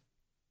it just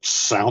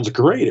sounds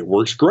great. It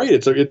works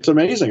great. It's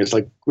amazing. It's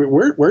like,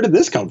 where did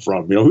this come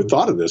from? Who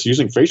thought of this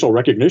using facial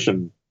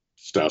recognition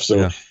stuff?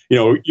 So,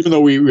 even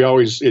though we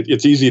always,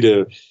 it's easy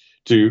to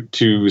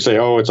say,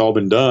 oh, it's all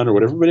been done or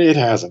whatever, but it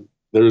hasn't.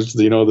 There's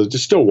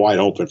just still wide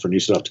open for new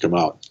stuff to come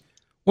out.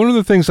 One of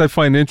the things I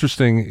find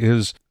interesting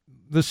is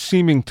the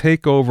seeming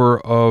takeover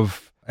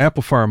of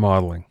amplifier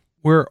modeling,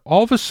 where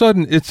all of a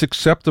sudden it's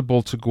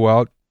acceptable to go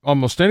out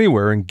almost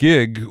anywhere and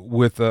gig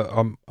with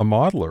a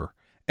modeler.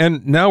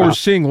 And now we're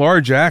seeing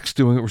large acts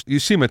doing it. You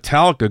see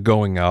Metallica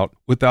going out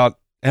without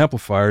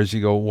amplifiers.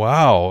 You go,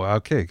 wow,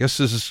 okay, I guess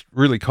this is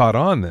really caught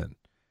on then.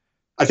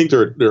 I think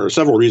there are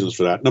several reasons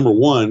for that. Number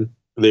one,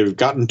 they've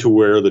gotten to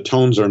where the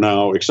tones are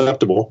now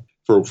acceptable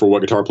for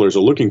what guitar players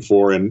are looking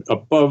for. And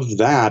above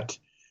that,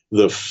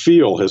 the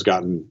feel has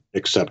gotten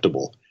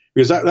acceptable.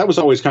 Because that was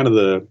always kind of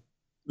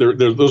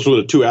those were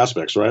the two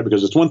aspects, right?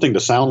 Because it's one thing to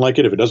sound like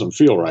it if it doesn't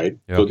feel right.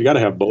 Yep. So you got to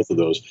have both of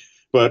those.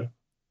 But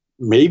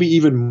maybe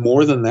even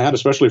more than that,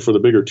 especially for the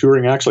bigger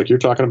touring acts like you're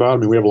talking about. I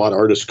mean, we have a lot of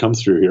artists come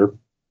through here.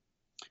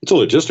 It's a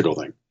logistical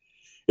thing.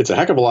 It's a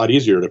heck of a lot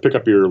easier to pick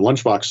up your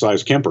lunchbox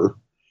size Kemper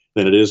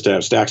than it is to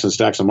have stacks and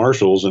stacks of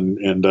Marshalls. And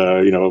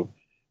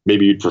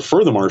maybe you'd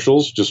prefer the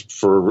Marshalls just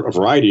for a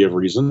variety of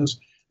reasons.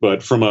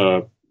 But from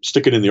a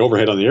stick it in the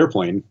overhead on the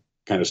airplane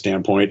kind of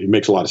standpoint, it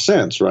makes a lot of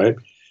sense, right?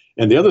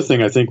 And the other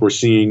thing I think we're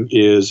seeing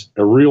is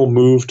a real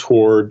move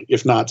toward,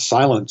 if not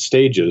silent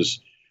stages,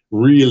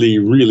 really,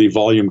 really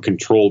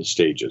volume-controlled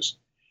stages.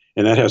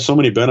 And that has so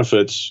many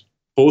benefits,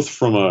 both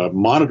from a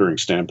monitoring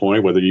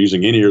standpoint, whether you're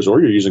using in-ears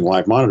or you're using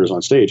live monitors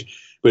on stage,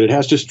 but it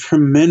has just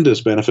tremendous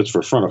benefits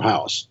for front of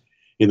house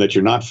in that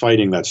you're not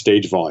fighting that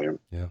stage volume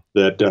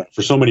that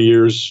for so many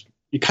years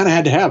you kind of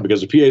had to have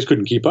because the PAs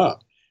couldn't keep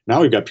up.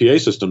 Now we've got PA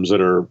systems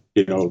that are,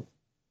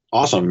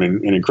 awesome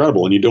and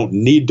incredible, and you don't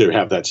need to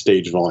have that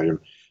stage volume.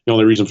 The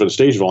only reason for the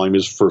stage volume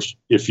is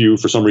if you,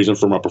 for some reason,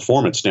 from a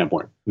performance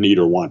standpoint, need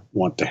or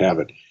want to have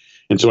it.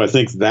 And so I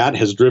think that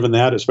has driven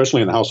that,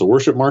 especially in the house of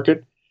worship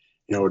market.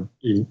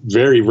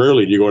 Very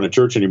rarely do you go in a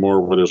church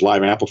anymore where there's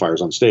live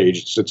amplifiers on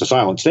stage. It's a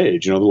silent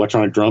stage. The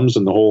electronic drums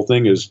and the whole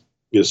thing is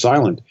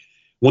silent.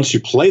 Once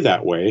you play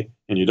that way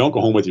and you don't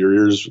go home with your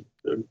ears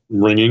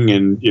ringing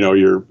and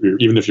you're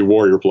even if you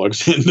wore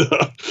earplugs and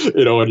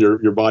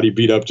your body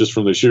beat up just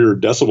from the sheer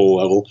decibel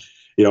level,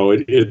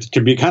 it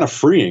can be kind of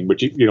freeing. But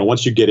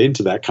once you get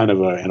into that kind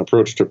of an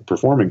approach to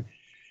performing,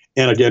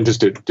 and again,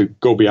 just to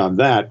go beyond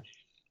that,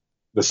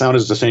 the sound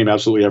is the same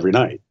absolutely every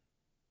night.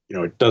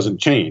 it doesn't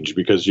change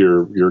because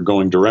you're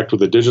going direct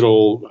with a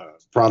digital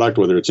product,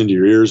 whether it's into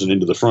your ears and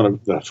into the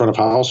front of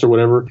house or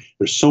whatever.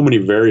 There's so many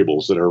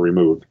variables that are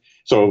removed.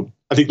 So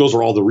I think those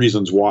are all the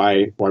reasons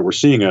why we're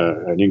seeing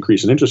an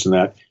increase in interest in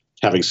that.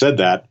 Having said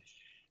that,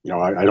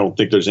 I don't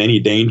think there's any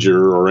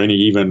danger or any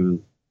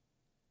even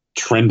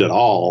trend at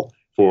all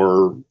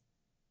for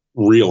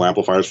real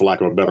amplifiers, for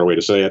lack of a better way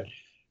to say it,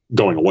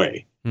 going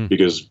away,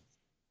 because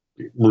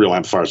real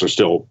amplifiers are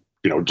still,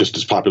 just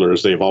as popular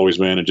as they've always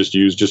been and just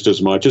used just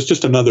as much. It's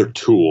just another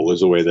tool,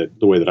 is the way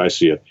that I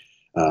see it,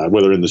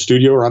 whether in the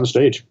studio or on the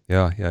stage.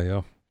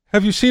 Yeah.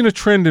 Have you seen a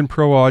trend in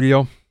pro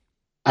audio?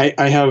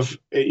 I have.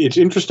 It's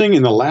interesting.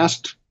 In the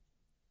last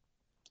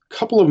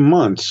couple of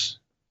months,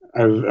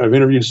 I've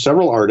interviewed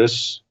several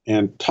artists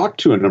and talked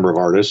to a number of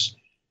artists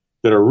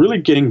that are really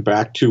getting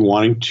back to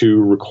wanting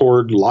to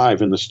record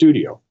live in the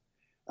studio.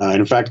 And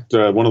in fact,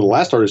 one of the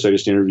last artists I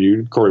just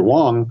interviewed, Corey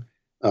Wong,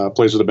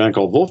 plays with a band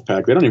called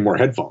Wolfpack. They don't need more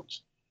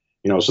headphones.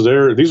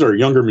 So these are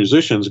younger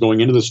musicians going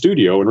into the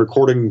studio and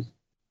recording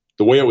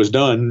the way it was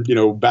done,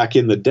 back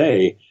in the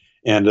day.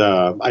 And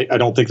I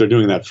don't think they're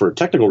doing that for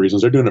technical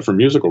reasons. They're doing it for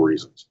musical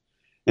reasons.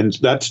 And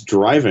that's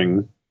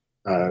driving,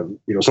 some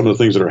of the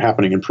things that are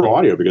happening in pro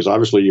audio, because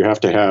obviously you have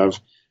to have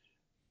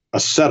a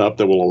setup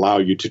that will allow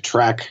you to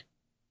track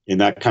in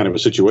that kind of a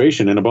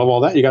situation. And above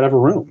all that, you got to have a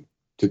room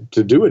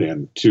to do it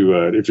in,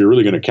 if you're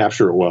really going to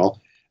capture it well.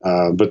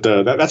 But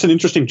that's an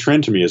interesting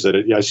trend to me, is that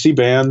I see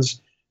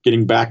bands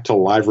getting back to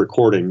live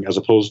recording as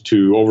opposed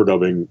to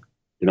overdubbing,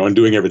 and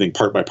doing everything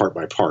part by part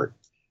by part.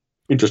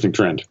 Interesting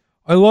trend.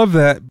 I love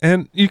that.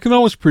 And you can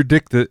always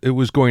predict that it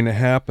was going to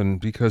happen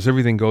because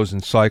everything goes in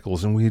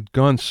cycles. And we'd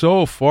gone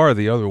so far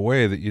the other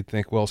way that you'd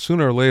think, well,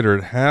 sooner or later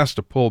it has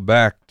to pull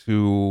back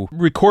to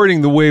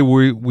recording the way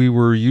we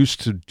were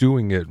used to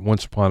doing it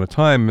once upon a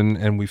time.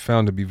 And we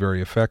found to be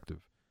very effective.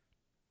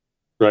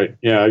 Right.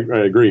 Yeah, I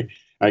agree.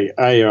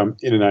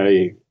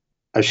 I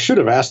should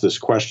have asked this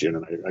question,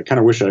 and I kind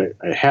of wish I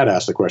had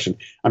asked the question,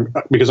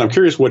 because I'm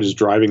curious what is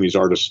driving these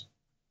artists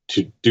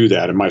to do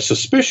that. And my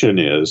suspicion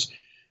is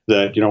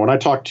that, when I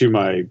talk to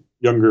my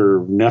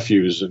younger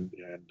nephews and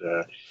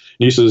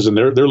nieces, and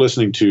they're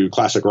listening to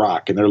classic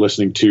rock, and they're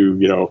listening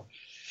to,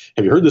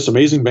 have you heard this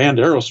amazing band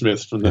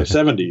Aerosmith from the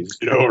 70s,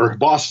 or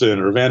Boston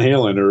or Van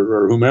Halen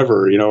or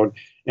whomever,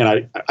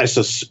 and I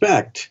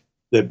suspect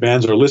that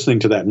bands are listening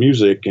to that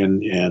music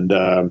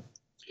and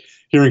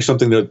hearing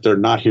something that they're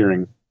not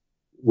hearing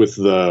with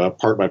the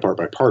part by part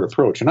by part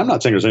approach. And I'm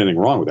not saying there's anything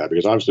wrong with that,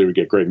 because obviously we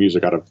get great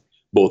music out of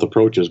both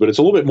approaches, but it's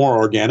a little bit more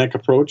organic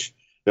approach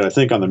that I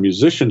think on the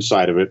musician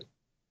side of it,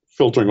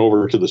 filtering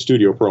over to the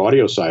studio pro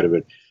audio side of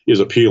it, is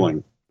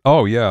appealing.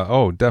 Oh, yeah.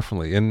 Oh,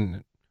 definitely.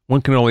 And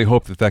one can only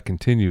hope that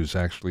continues,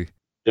 actually.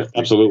 Yeah,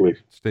 absolutely.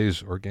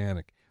 Stays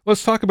organic.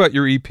 Let's talk about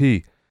your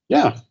EP.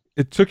 Yeah.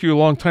 It took you a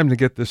long time to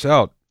get this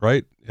out,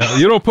 right?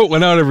 You don't put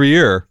one out every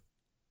year.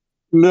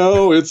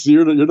 No,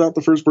 you're not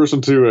the first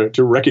person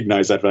to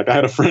recognize that fact. I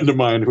had a friend of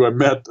mine who I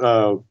met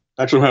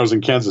actually when I was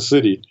in Kansas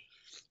City,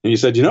 and he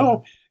said,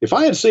 if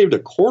I had saved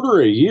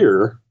 $25 a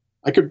year,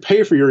 I could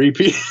pay for your EP.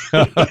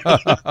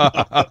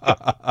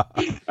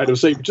 I'd have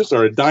saved just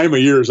a dime a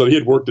year, so he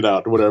had worked it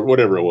out,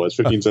 whatever it was,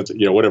 15 cents,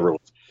 whatever it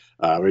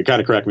was. It kind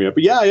of cracked me up.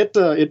 But yeah, it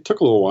took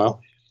a little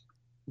while,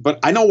 but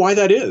I know why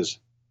that is,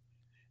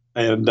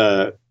 and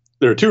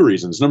there are two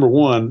reasons. Number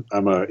one,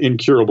 I'm an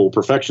incurable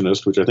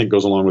perfectionist, which I think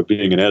goes along with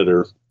being an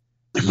editor.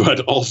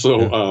 But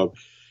also,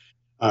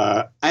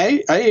 I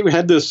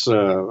had this,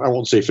 I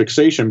won't say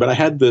fixation, but I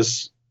had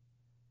this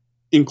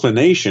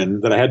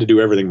inclination that I had to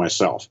do everything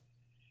myself.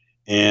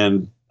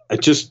 And I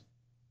just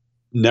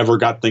never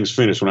got things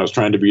finished when I was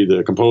trying to be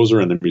the composer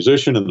and the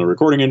musician and the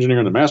recording engineer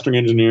and the mastering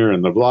engineer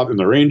and the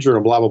arranger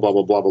and blah, blah, blah,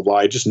 blah, blah, blah, blah.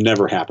 It just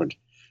never happened.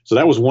 So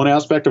that was one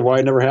aspect of why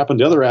it never happened.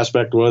 The other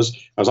aspect was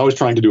I was always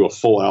trying to do a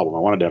full album. I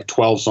wanted to have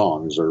 12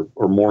 songs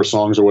or more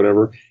songs or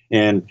whatever.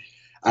 And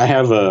I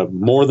have a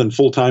more than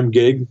full-time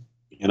gig,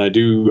 and I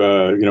do,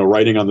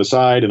 writing on the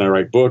side, and I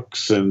write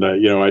books, and,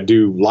 I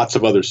do lots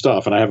of other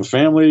stuff. And I have a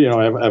family,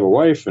 I have a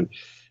wife,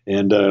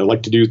 and I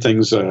like to do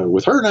things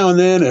with her now and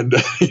then. And,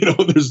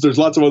 there's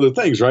lots of other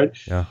things, right?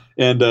 Yeah.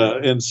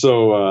 And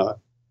so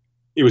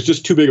it was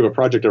just too big of a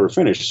project to ever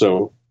finish.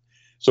 So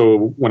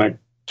when I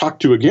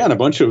talked to, again, a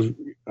bunch of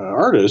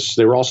artists,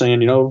 they were all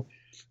saying,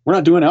 we're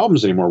not doing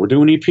albums anymore. We're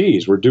doing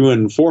EPs. We're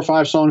doing 4 or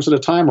 5 songs at a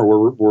time,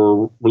 or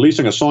we're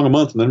releasing a song a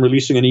month and then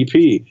releasing an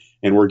EP,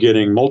 and we're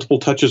getting multiple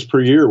touches per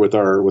year with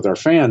our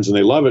fans, and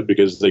they love it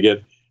because they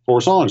get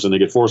 4 songs and they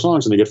get 4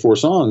 songs and they get 4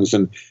 songs,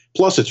 and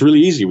plus it's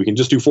really easy. We can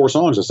just do 4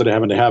 songs instead of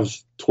having to have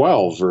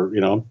 12, or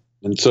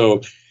And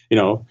so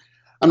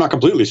I'm not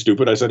completely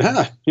stupid. I said,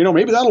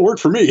 maybe that'll work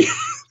for me.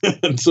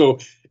 And so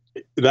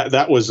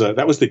that was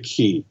the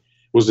key.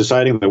 Was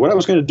deciding that what I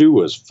was going to do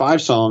was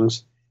 5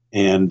 songs,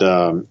 and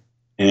I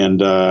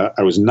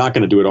was not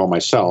going to do it all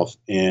myself.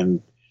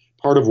 And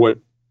part of what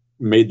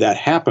made that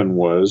happen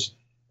was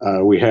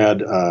we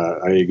had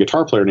a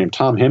guitar player named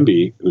Tom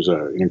Hemby, who's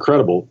an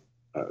incredible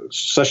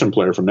session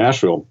player from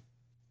Nashville,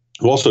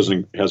 who also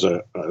does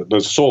a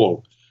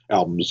solo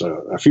albums,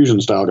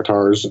 fusion style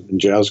guitars and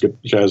jazz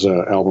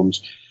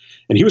albums.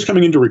 And he was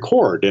coming in to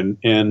record,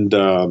 and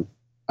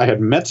I had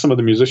met some of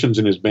the musicians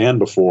in his band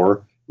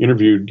before,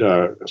 interviewed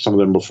some of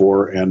them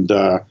before, and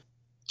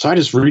so I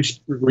just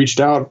reached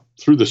out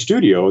through the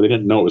studio. They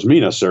didn't know it was me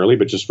necessarily,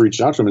 but just reached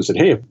out to them and said,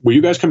 "Hey, will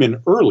you guys come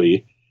in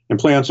early and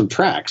play on some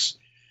tracks?"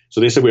 So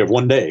they said, "We have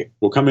one day.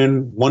 We'll come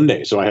in one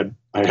day." So I had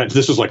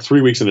this was like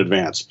 3 weeks in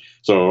advance.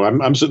 So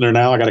I'm sitting there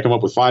now. I got to come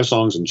up with 5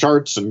 songs and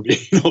charts and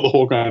the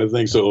whole kind of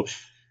thing. So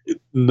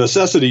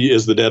necessity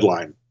is the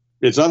deadline.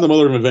 It's not the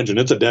mother of invention.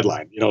 It's a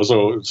deadline,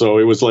 so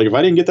it was like, if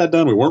I didn't get that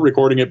done, we weren't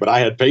recording it, but I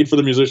had paid for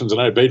the musicians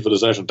and I had paid for the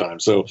session time.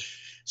 So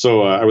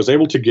I was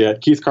able to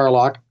get Keith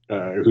Carlock,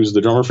 who's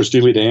the drummer for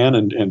Steely Dan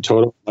and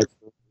Toto,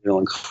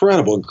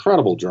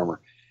 incredible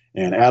drummer,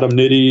 and Adam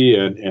Nitti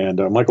and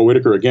Michael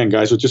Whitaker, again,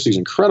 guys with just these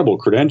incredible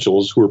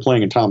credentials who were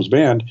playing in Tom's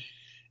band.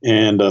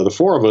 And the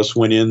 4 of us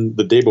went in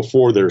the day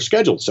before their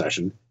scheduled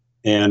session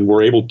and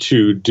were able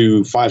to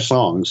do 5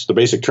 songs, the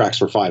basic tracks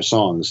for 5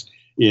 songs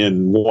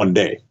in one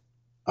day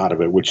out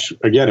of it, which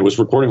again, it was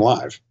recording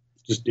live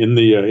just in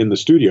the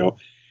studio.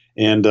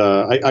 And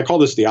I call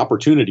this the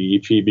opportunity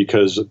EP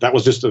because that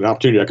was just an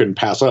opportunity I couldn't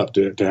pass up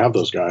to have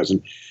those guys.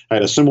 And I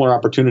had a similar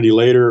opportunity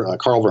later.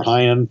 Carl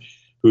Verheyen,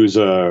 who's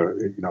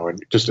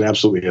just an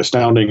absolutely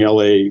astounding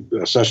LA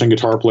session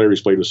guitar player.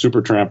 He's played with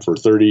Supertramp for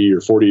 30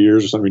 or 40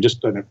 years or something.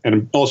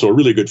 And also a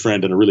really good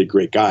friend and a really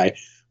great guy,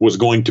 was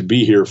going to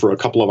be here for a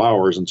couple of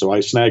hours. And so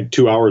I snagged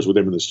 2 hours with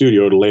him in the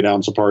studio to lay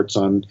down some parts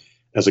on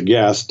as a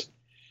guest.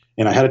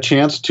 And I had a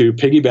chance to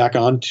piggyback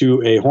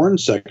onto a horn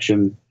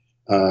section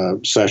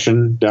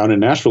session down in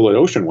Nashville at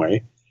Ocean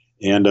Way.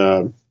 And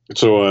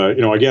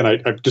again,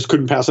 I just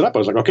couldn't pass it up. I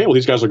was like, okay, well,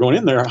 these guys are going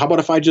in there. How about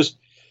if I just,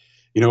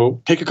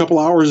 take a couple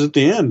hours at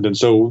the end? And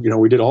so,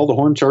 we did all the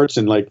horn charts,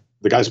 and like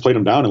the guys played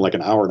them down in like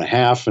an hour and a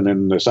half. And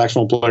then the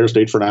saxophone player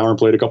stayed for an hour and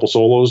played a couple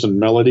solos and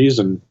melodies,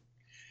 and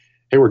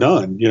hey, we're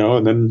done,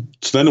 and then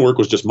the work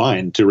was just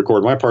mine to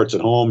record my parts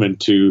at home and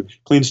to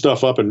clean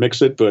stuff up and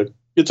mix it. But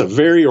it's a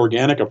very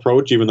organic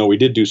approach, even though we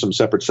did do some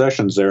separate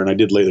sessions there and I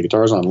did lay the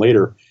guitars on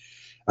later.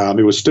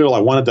 It was still,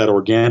 I wanted that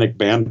organic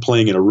band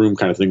playing in a room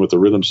kind of thing with the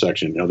rhythm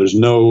section. There's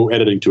no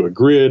editing to a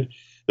grid.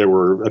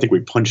 I think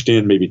we punched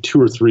in maybe 2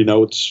 or 3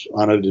 notes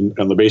on it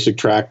on the basic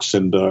tracks,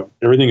 and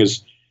everything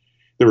is,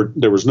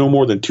 there was no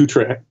more than 2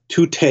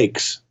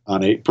 takes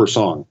on 8 per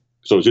song.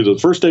 So it was either the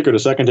first take or the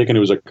second take, and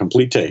it was a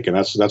complete take, and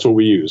that's what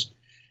we used.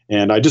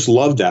 And I just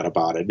loved that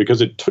about it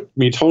because it took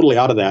me totally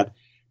out of that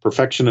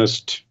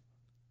perfectionist,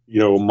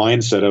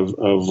 mindset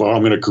of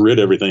I'm going to grid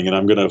everything and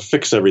I'm going to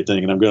fix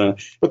everything and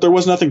but there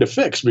was nothing to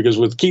fix, because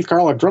with Keith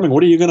Carlock drumming,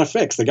 what are you going to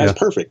fix? The guy's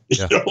perfect.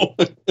 Yeah.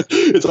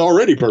 It's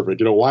already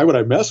perfect. Why would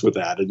I mess with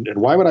that?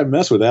 And why would I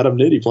mess with Adam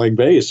Nitti playing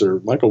bass or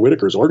Michael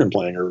Whitaker's organ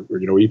playing or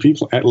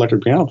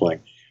electric piano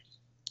playing?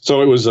 So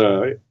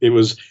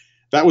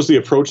that was the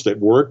approach that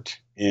worked.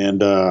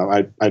 And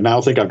I now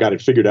think I've got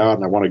it figured out,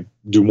 and I want to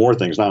do more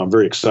things. Now I'm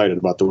very excited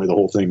about the way the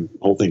whole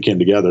thing came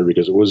together,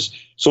 because it was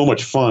so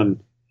much fun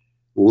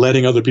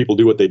letting other people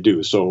do what they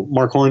do. So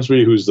Mark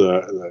Hornsby, who's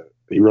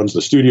he runs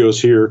the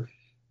studios here,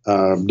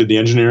 did the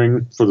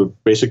engineering for the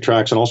basic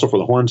tracks and also for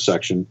the horn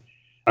section.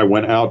 I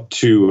went out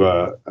to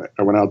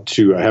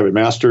have it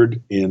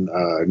mastered in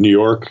New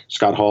York.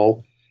 Scott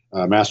Hall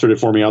mastered it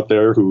for me out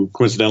there, who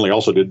coincidentally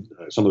also did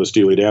some of the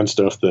Steely Dan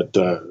stuff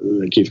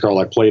that Keith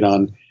Carlock played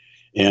on.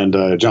 And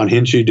John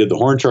Hinchy did the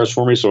horn charts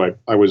for me. So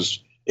I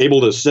was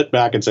able to sit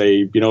back and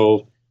say,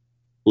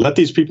 let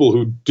these people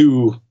who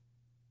do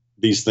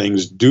these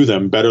things do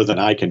them better than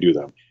I can do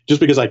them. Just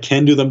because I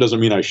can do them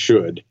doesn't mean I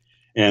should.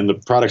 And the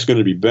product's going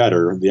to be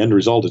better. The end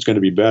result is going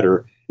to be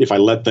better if I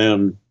let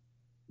them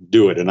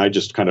do it. And I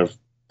just kind of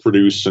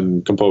produce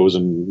and compose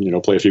and,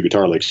 play a few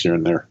guitar licks here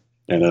and there.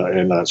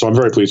 And so I'm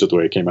very pleased with the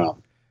way it came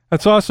out.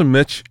 That's awesome,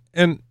 Mitch.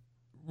 And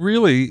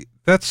really,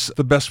 that's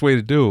the best way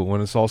to do it when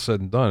it's all said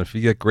and done. If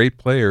you get great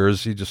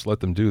players, you just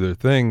let them do their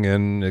thing,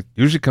 and it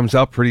usually comes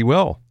out pretty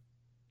well.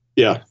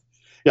 Yeah.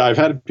 Yeah, I've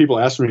had people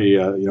ask me,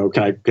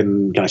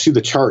 can I see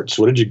the charts?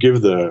 What did you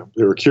give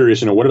they were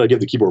curious, what did I give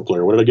the keyboard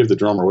player? What did I give the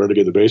drummer? What did I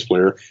give the bass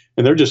player?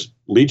 And they're just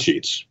lead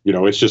sheets.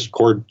 It's just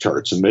chord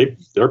charts, and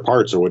their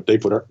parts are what they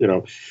put,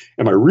 am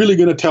I really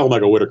going to tell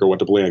Michael Whitaker what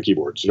to play on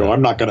keyboards?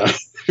 I'm not going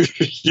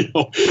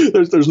to,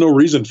 there's no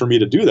reason for me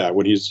to do that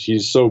when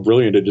he's so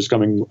brilliant at just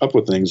coming up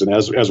with things. And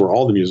as were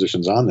all the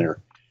musicians on there.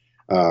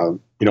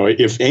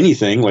 If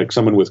anything, like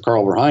someone with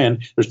Carl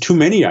Verheyen, there's too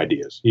many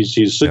ideas.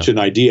 He's such an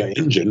idea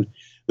engine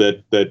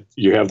that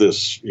you have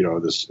this,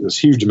 this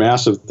huge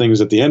mass of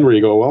things at the end where you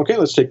go, well, okay,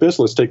 let's take this,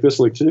 let's take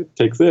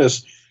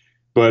this.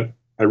 But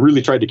I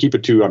really tried to keep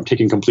it to, I'm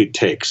taking complete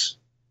takes,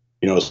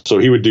 so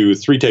he would do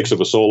 3 takes of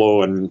a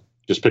solo and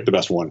just pick the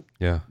best one.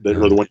 Or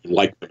the one you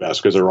like the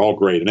best, because they're all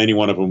great. And any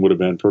one of them would have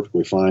been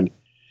perfectly fine.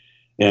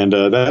 And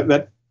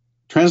that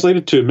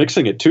translated to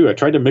mixing it too. I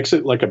tried to mix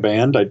it like a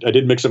band. I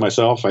did mix it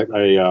myself.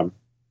 I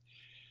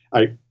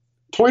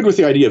toyed with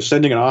the idea of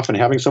sending it off and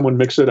having someone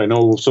mix it. I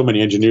know so many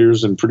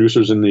engineers and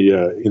producers in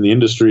the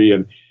industry,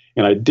 and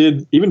I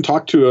did even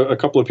talk to a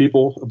couple of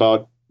people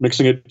about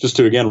mixing it just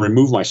to, again,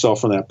 remove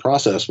myself from that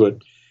process. But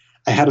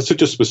I had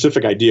such a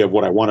specific idea of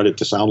what I wanted it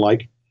to sound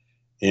like.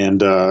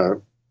 And,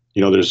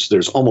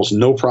 there's almost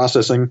no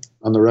processing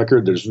on the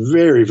record. There's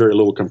very, very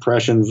little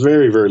compression,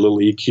 very, very little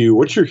EQ.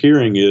 What you're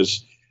hearing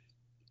is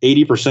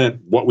 80%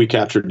 what we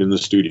captured in the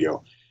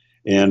studio.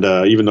 And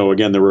even though,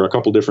 again, there were a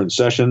couple different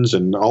sessions,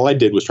 and all I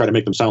did was try to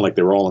make them sound like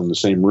they were all in the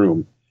same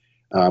room.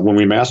 When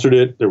we mastered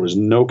it, there was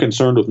no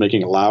concern with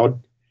making it loud.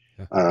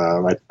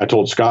 I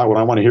told Scott, what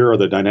I want to hear are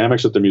the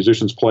dynamics that the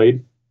musicians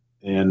played.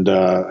 And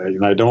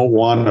I don't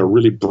want a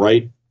really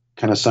bright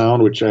kind of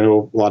sound, which I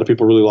know a lot of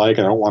people really like.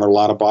 I don't want a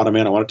lot of bottom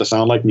end. I want it to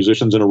sound like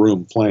musicians in a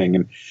room playing.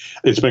 And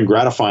it's been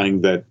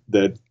gratifying that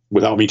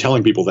without me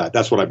telling people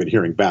that's what I've been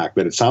hearing back,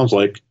 that it sounds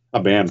like a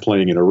band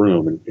playing in a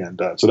room.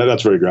 And so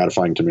that's very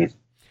gratifying to me.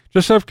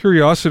 Just out of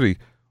curiosity,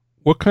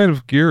 what kind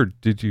of gear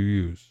did you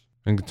use?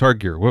 And guitar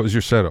gear, what was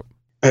your setup?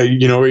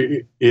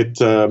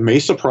 It may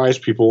surprise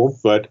people,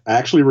 but I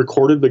actually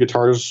recorded the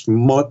guitars.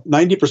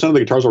 90% of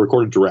the guitars are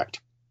recorded direct.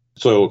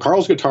 So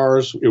Carl's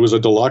guitars, it was a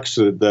deluxe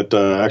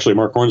that actually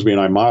Mark Hornsby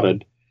and I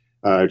modded.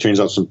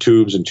 Changed out some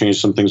tubes and changed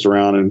some things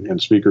around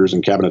and speakers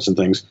and cabinets and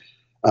things.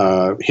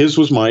 His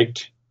was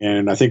mic'd,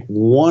 and I think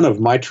one of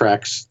my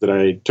tracks that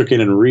I took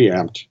in and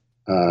reamped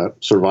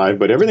survived,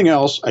 but everything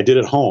else I did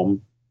at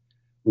home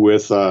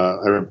with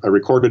I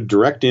recorded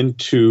direct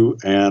into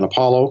an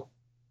Apollo,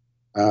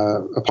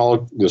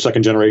 the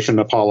second generation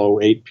Apollo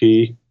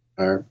 8P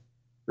or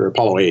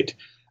Apollo 8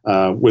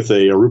 with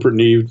a Rupert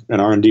Neve and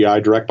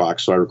R&DI direct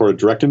box. So I recorded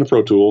direct into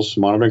Pro Tools,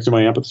 monitoring to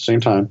my amp at the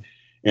same time,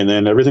 and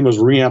then everything was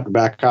reamped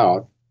back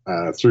out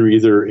through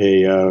either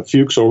a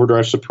Fuchs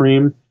Overdrive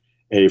Supreme,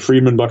 a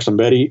Friedman Buxom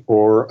Betty,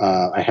 or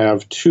I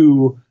have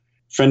two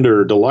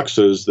Fender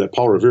Deluxes that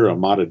Paul Revere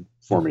modded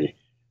for me.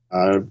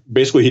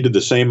 Basically, he did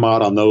the same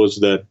mod on those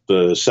that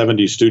the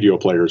 70s studio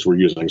players were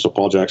using. So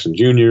Paul Jackson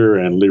Jr.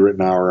 and Lee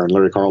Ritenour and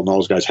Larry Carlton, all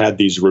those guys had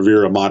these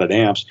Revere modded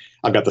amps.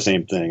 I've got the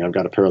same thing. I've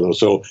got a pair of those.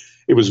 So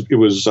it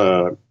was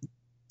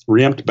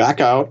reamped back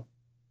out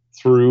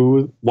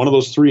through one of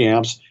those three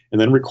amps and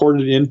then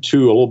recorded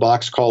into a little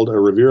box called a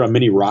Revere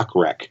Mini Rock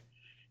Wreck.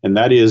 And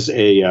that is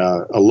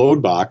a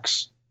load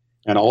box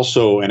and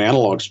also an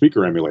analog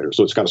speaker emulator.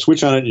 So it's got a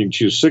switch on it. You can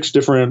choose 6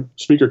 different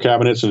speaker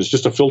cabinets, and it's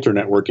just a filter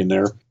network in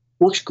there.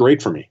 Works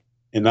great for me.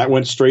 And that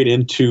went straight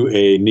into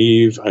a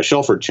Neve, a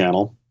Shelford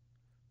channel,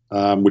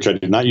 which I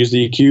did not use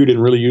the EQ,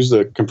 didn't really use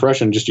the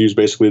compression, just used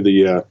basically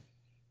the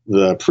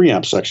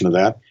preamp section of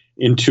that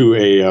into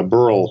a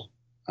Burl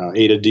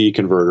A to D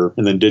converter,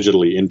 and then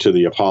digitally into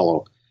the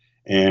Apollo.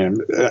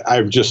 And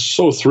I'm just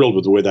so thrilled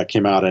with the way that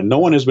came out. And no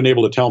one has been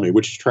able to tell me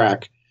which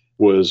track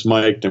was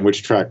mic'd and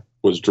which track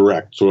was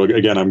direct. So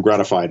again, I'm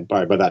gratified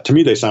by that. To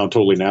me, they sound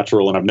totally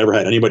natural, and I've never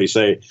had anybody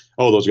say,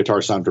 "Oh, those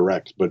guitars sound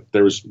direct." But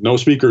there was no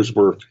speakers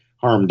were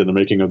harmed in the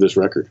making of this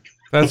record.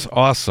 That's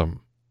awesome.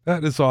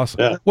 That is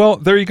awesome. Yeah. Well,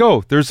 there you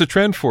go. There's a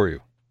trend for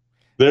you.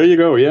 There you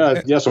go.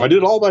 Yeah. So I did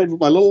it all by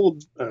my little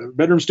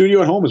bedroom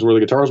studio at home is where the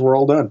guitars were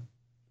all done.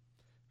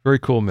 Very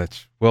cool,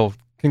 Mitch. Well,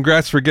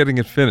 congrats for getting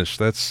it finished.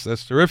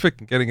 That's terrific,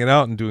 and getting it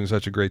out and doing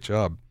such a great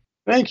job.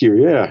 Thank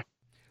you. Yeah.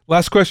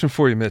 Last question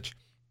for you, Mitch.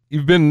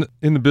 You've been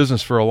in the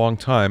business for a long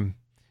time,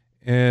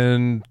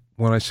 and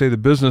when I say the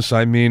business,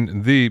 I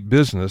mean the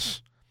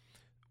business.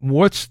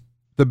 What's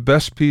the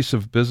best piece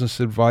of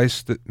business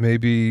advice that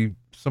maybe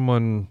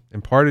someone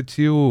imparted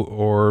to you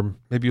or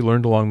maybe you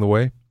learned along the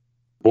way?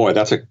 Boy,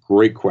 that's a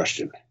great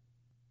question.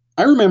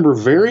 I remember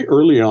very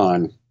early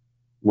on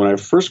when I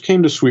first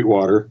came to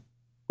Sweetwater,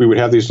 we would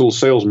have these little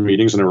sales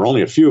meetings, and there were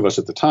only a few of us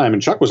at the time,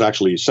 and Chuck was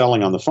actually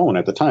selling on the phone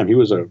at the time. He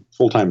was a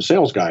full-time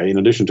sales guy in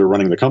addition to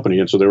running the company,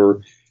 and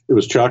so it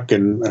was Chuck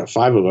and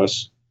 5 of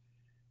us,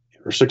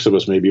 or 6 of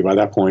us maybe by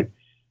that point.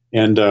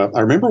 And I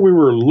remember we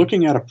were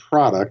looking at a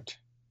product,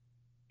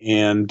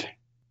 and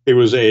it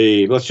was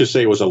let's just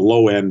say it was a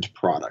low-end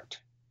product.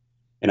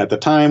 And at the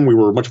time, we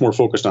were much more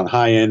focused on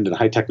high-end and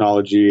high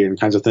technology and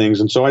kinds of things.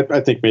 And so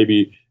I think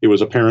maybe it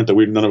was apparent that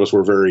none of us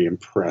were very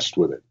impressed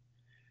with it.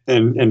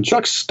 And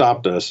Chuck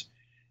stopped us,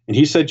 and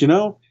he said,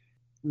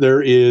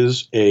 there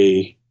is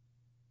a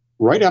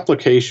right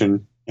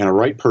application and a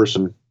right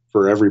person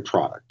for every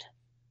product.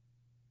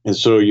 And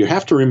so you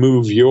have to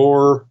remove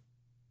your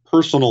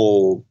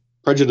personal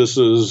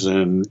prejudices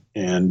and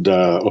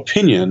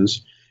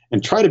opinions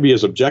and try to be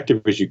as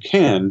objective as you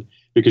can,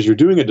 because you're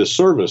doing a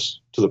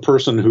disservice to the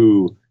person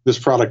who this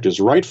product is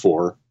right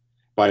for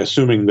by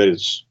assuming that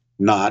it's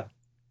not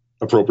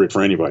appropriate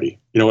for anybody.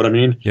 You know what I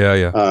mean?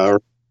 Yeah.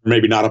 Or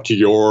maybe not up to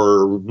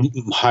your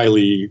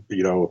highly,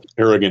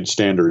 arrogant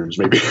standards,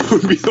 maybe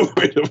would be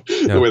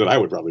the way that I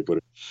would probably put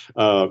it.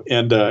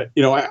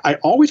 I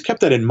always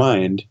kept that in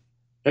mind.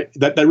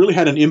 That really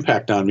had an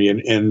impact on me.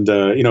 And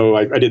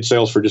I did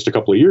sales for just a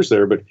couple of years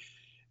there, but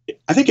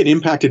I think it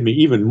impacted me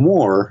even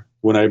more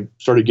when I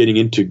started getting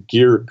into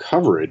gear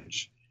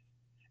coverage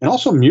and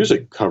also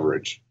music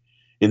coverage,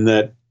 in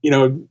that,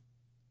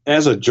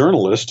 as a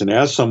journalist and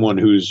as someone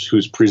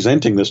who's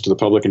presenting this to the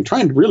public and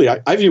trying to really,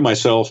 I view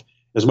myself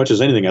as much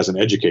as anything as an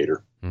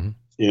educator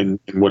in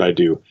what I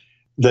do,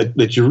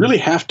 that you really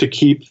have to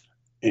keep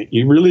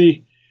you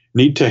really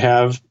need to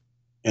have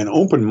an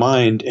open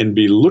mind and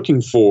be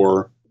looking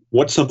for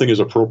what something is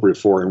appropriate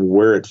for and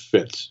where it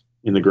fits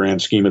in the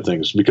grand scheme of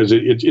things. Because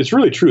it's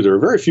really true. There are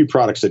very few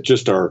products that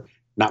just are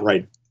not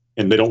right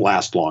and they don't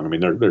last long. I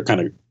mean, they're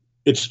kind of,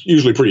 it's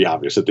usually pretty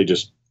obvious that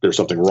there's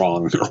something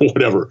wrong or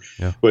whatever.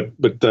 Yeah. But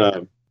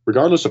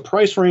regardless of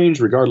price range,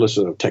 regardless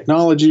of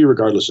technology,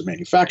 regardless of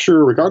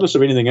manufacturer, regardless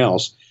of anything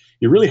else,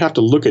 you really have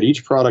to look at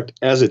each product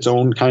as its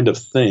own kind of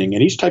thing,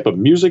 and each type of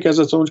music as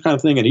its own kind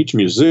of thing, and each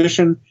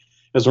musician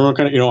as their own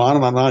kind of, on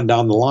and on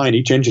down the line,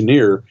 each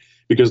engineer,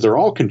 because they're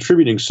all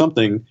contributing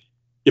something.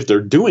 If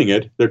they're doing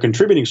it, they're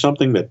contributing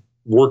something that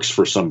works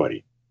for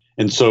somebody.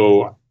 And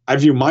so I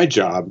view my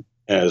job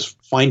as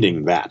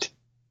finding that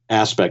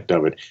aspect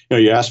of it.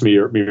 You asked me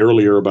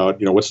earlier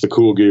about, what's the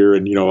cool gear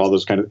and, all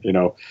those kind of,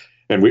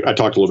 and I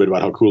talked a little bit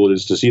about how cool it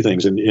is to see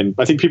things. And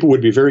I think people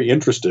would be very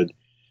interested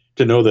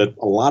to know that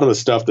a lot of the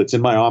stuff that's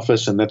in my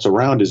office and that's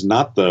around is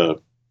not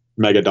the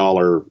mega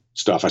dollar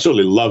stuff. I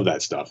certainly love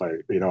that stuff,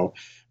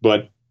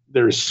 but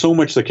there's so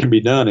much that can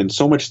be done and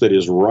so much that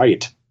is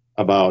right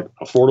about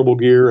affordable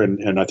gear.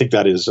 And I think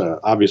that is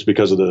obvious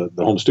because of the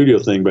home studio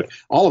thing. But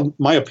all of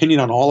my opinion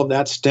on all of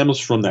that stems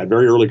from that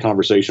very early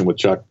conversation with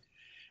Chuck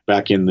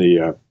back in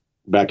the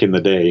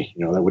day.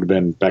 That would have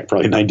been back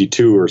probably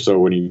 92 or so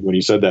when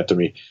he said that to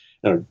me,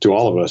 to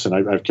all of us. And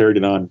I've carried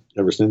it on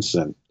ever since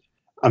then.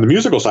 On the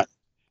musical side,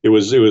 it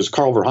was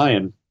Carl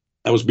Verheyen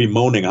that was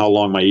bemoaning how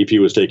long my EP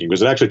was taking,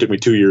 because it actually took me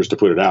 2 years to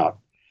put it out.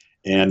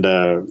 And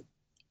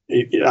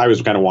I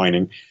was kind of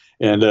whining.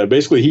 And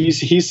basically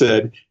he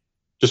said,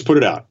 just put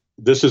it out.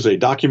 This is a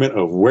document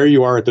of where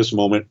you are at this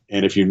moment.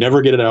 And if you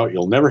never get it out,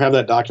 you'll never have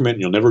that document,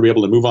 and you'll never be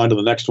able to move on to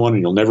the next one,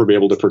 and you'll never be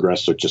able to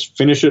progress. So just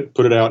finish it,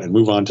 put it out, and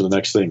move on to the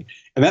next thing.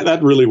 And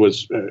that really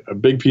was a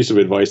big piece of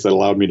advice that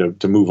allowed me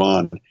to move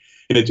on.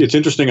 And it's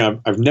interesting.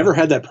 I've never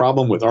had that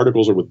problem with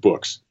articles or with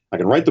books. I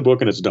can write the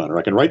book and it's done, or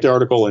I can write the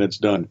article and it's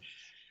done.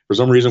 For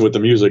some reason with the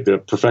music, the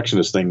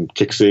perfectionist thing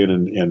kicks in,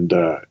 and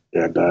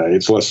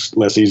it's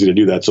less easy to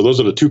do that. So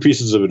those are the two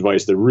pieces of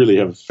advice that really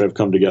have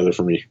come together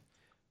for me.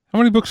 How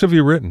many books have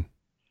you written?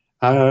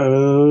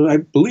 I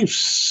believe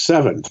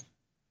 7.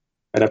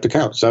 I'd have to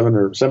count 7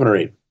 or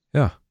 8.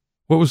 Yeah.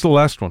 What was the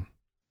last one?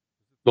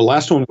 The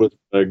last one was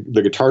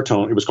the Guitar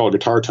Tone. It was called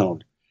Guitar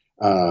Tone,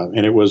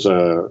 and it was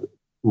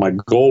my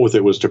goal with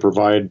it was to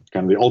provide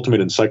kind of the ultimate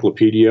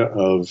encyclopedia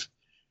of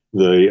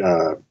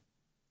the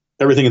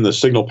everything in the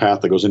signal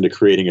path that goes into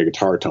creating a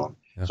guitar tone.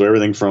 Yeah. So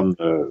everything from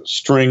the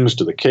strings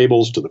to the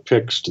cables to the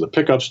picks to the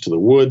pickups to the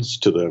woods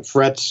to the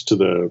frets to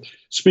the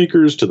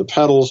speakers to the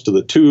pedals to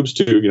the tubes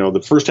to,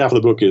 the first half of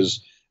the book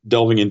is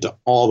delving into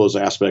all those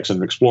aspects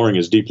and exploring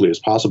as deeply as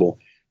possible.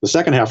 The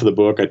second half of the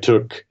book, I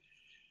took,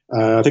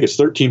 I think it's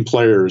 13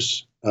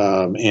 players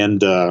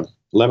and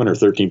 11 or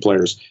 13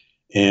 players,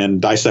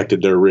 and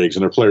dissected their rigs,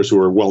 and they're players who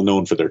are well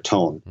known for their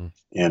tone.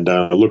 And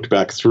looked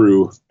back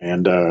through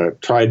and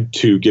tried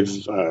to give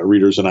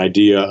readers an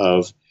idea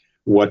of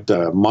what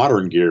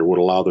modern gear would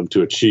allow them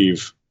to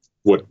achieve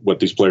what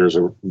these players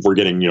were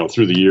getting,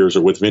 through the years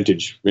or with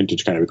vintage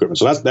kind of equipment.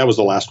 So that was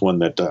the last one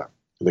that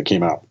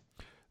came out.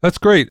 That's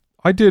great.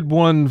 I did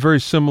one very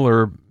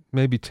similar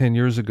maybe 10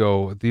 years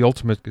ago, the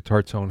Ultimate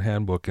Guitar Tone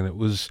Handbook, and it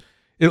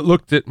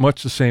looked at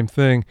much the same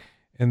thing.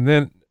 And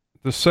then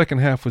the second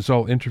half was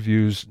all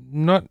interviews,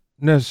 not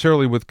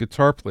necessarily with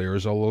guitar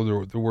players,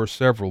 although there were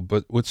several,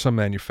 but with some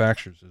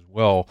manufacturers as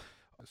well.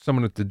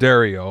 Someone at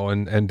D'Addario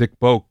and Dick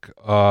Boak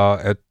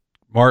at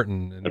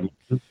Martin and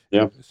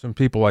some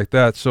people like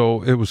that.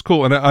 So it was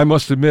cool. And I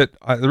must admit,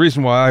 the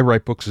reason why I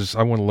write books is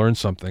I want to learn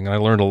something, and I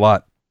learned a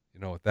lot,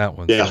 with that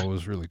one. Yeah. So it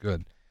was really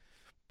good.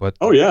 But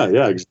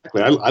yeah,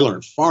 exactly. I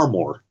learned far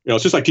more.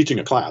 It's just like teaching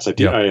a class. I've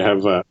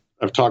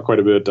taught quite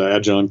a bit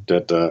adjunct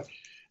at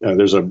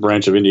there's a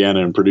branch of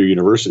Indiana and Purdue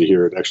University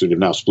here. It actually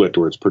now split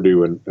where it's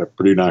Purdue, and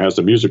Purdue now has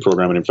the music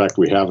program. And in fact,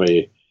 we have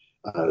a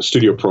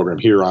studio program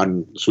here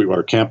on the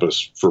Sweetwater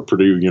campus for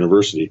Purdue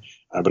University.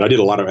 But I did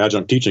a lot of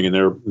adjunct teaching in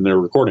their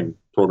recording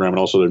program and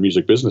also their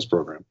music business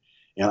program.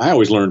 And I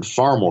always learned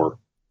far more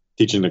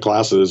teaching the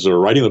classes or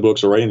writing the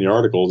books or writing the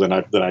articles than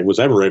I was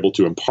ever able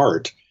to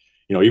impart,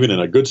 even in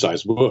a good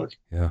sized book.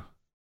 Yeah.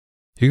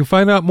 You can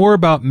find out more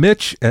about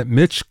Mitch at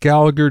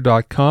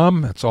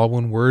mitchgallagher.com. That's all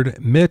one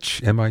word,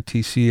 Mitch,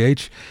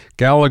 M-I-T-C-H,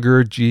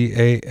 Gallagher,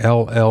 G-A-L-L-A-G-H-E-R,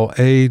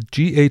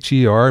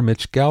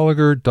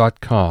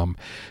 mitchgallagher.com.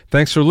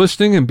 Thanks for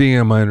listening and being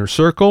in my inner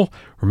circle.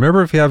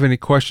 Remember, if you have any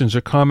questions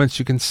or comments,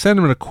 you can send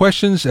them to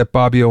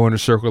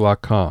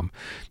questions@BobbyOInnerCircle.com.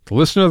 To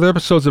listen to other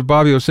episodes of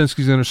Bobby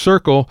Owsinski's Inner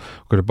Circle,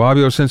 go to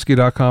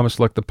BobbyOwsinski.com and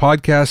select the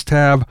podcast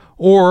tab,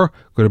 or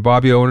go to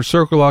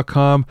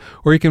BobbyOInnerCircle.com,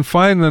 or you can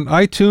find it on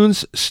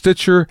iTunes,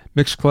 Stitcher,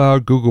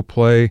 Mixcloud, Google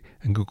Play,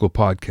 and Google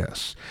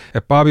Podcasts.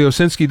 At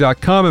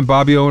BobbyOwsinski.com and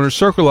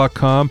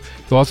BobbyOInnerCircle.com,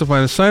 you'll also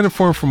find a sign-up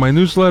form for my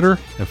newsletter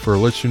and for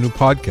alerts to new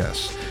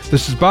podcasts.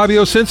 This is Bobby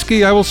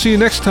Owsinski. I will see you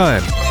next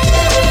time.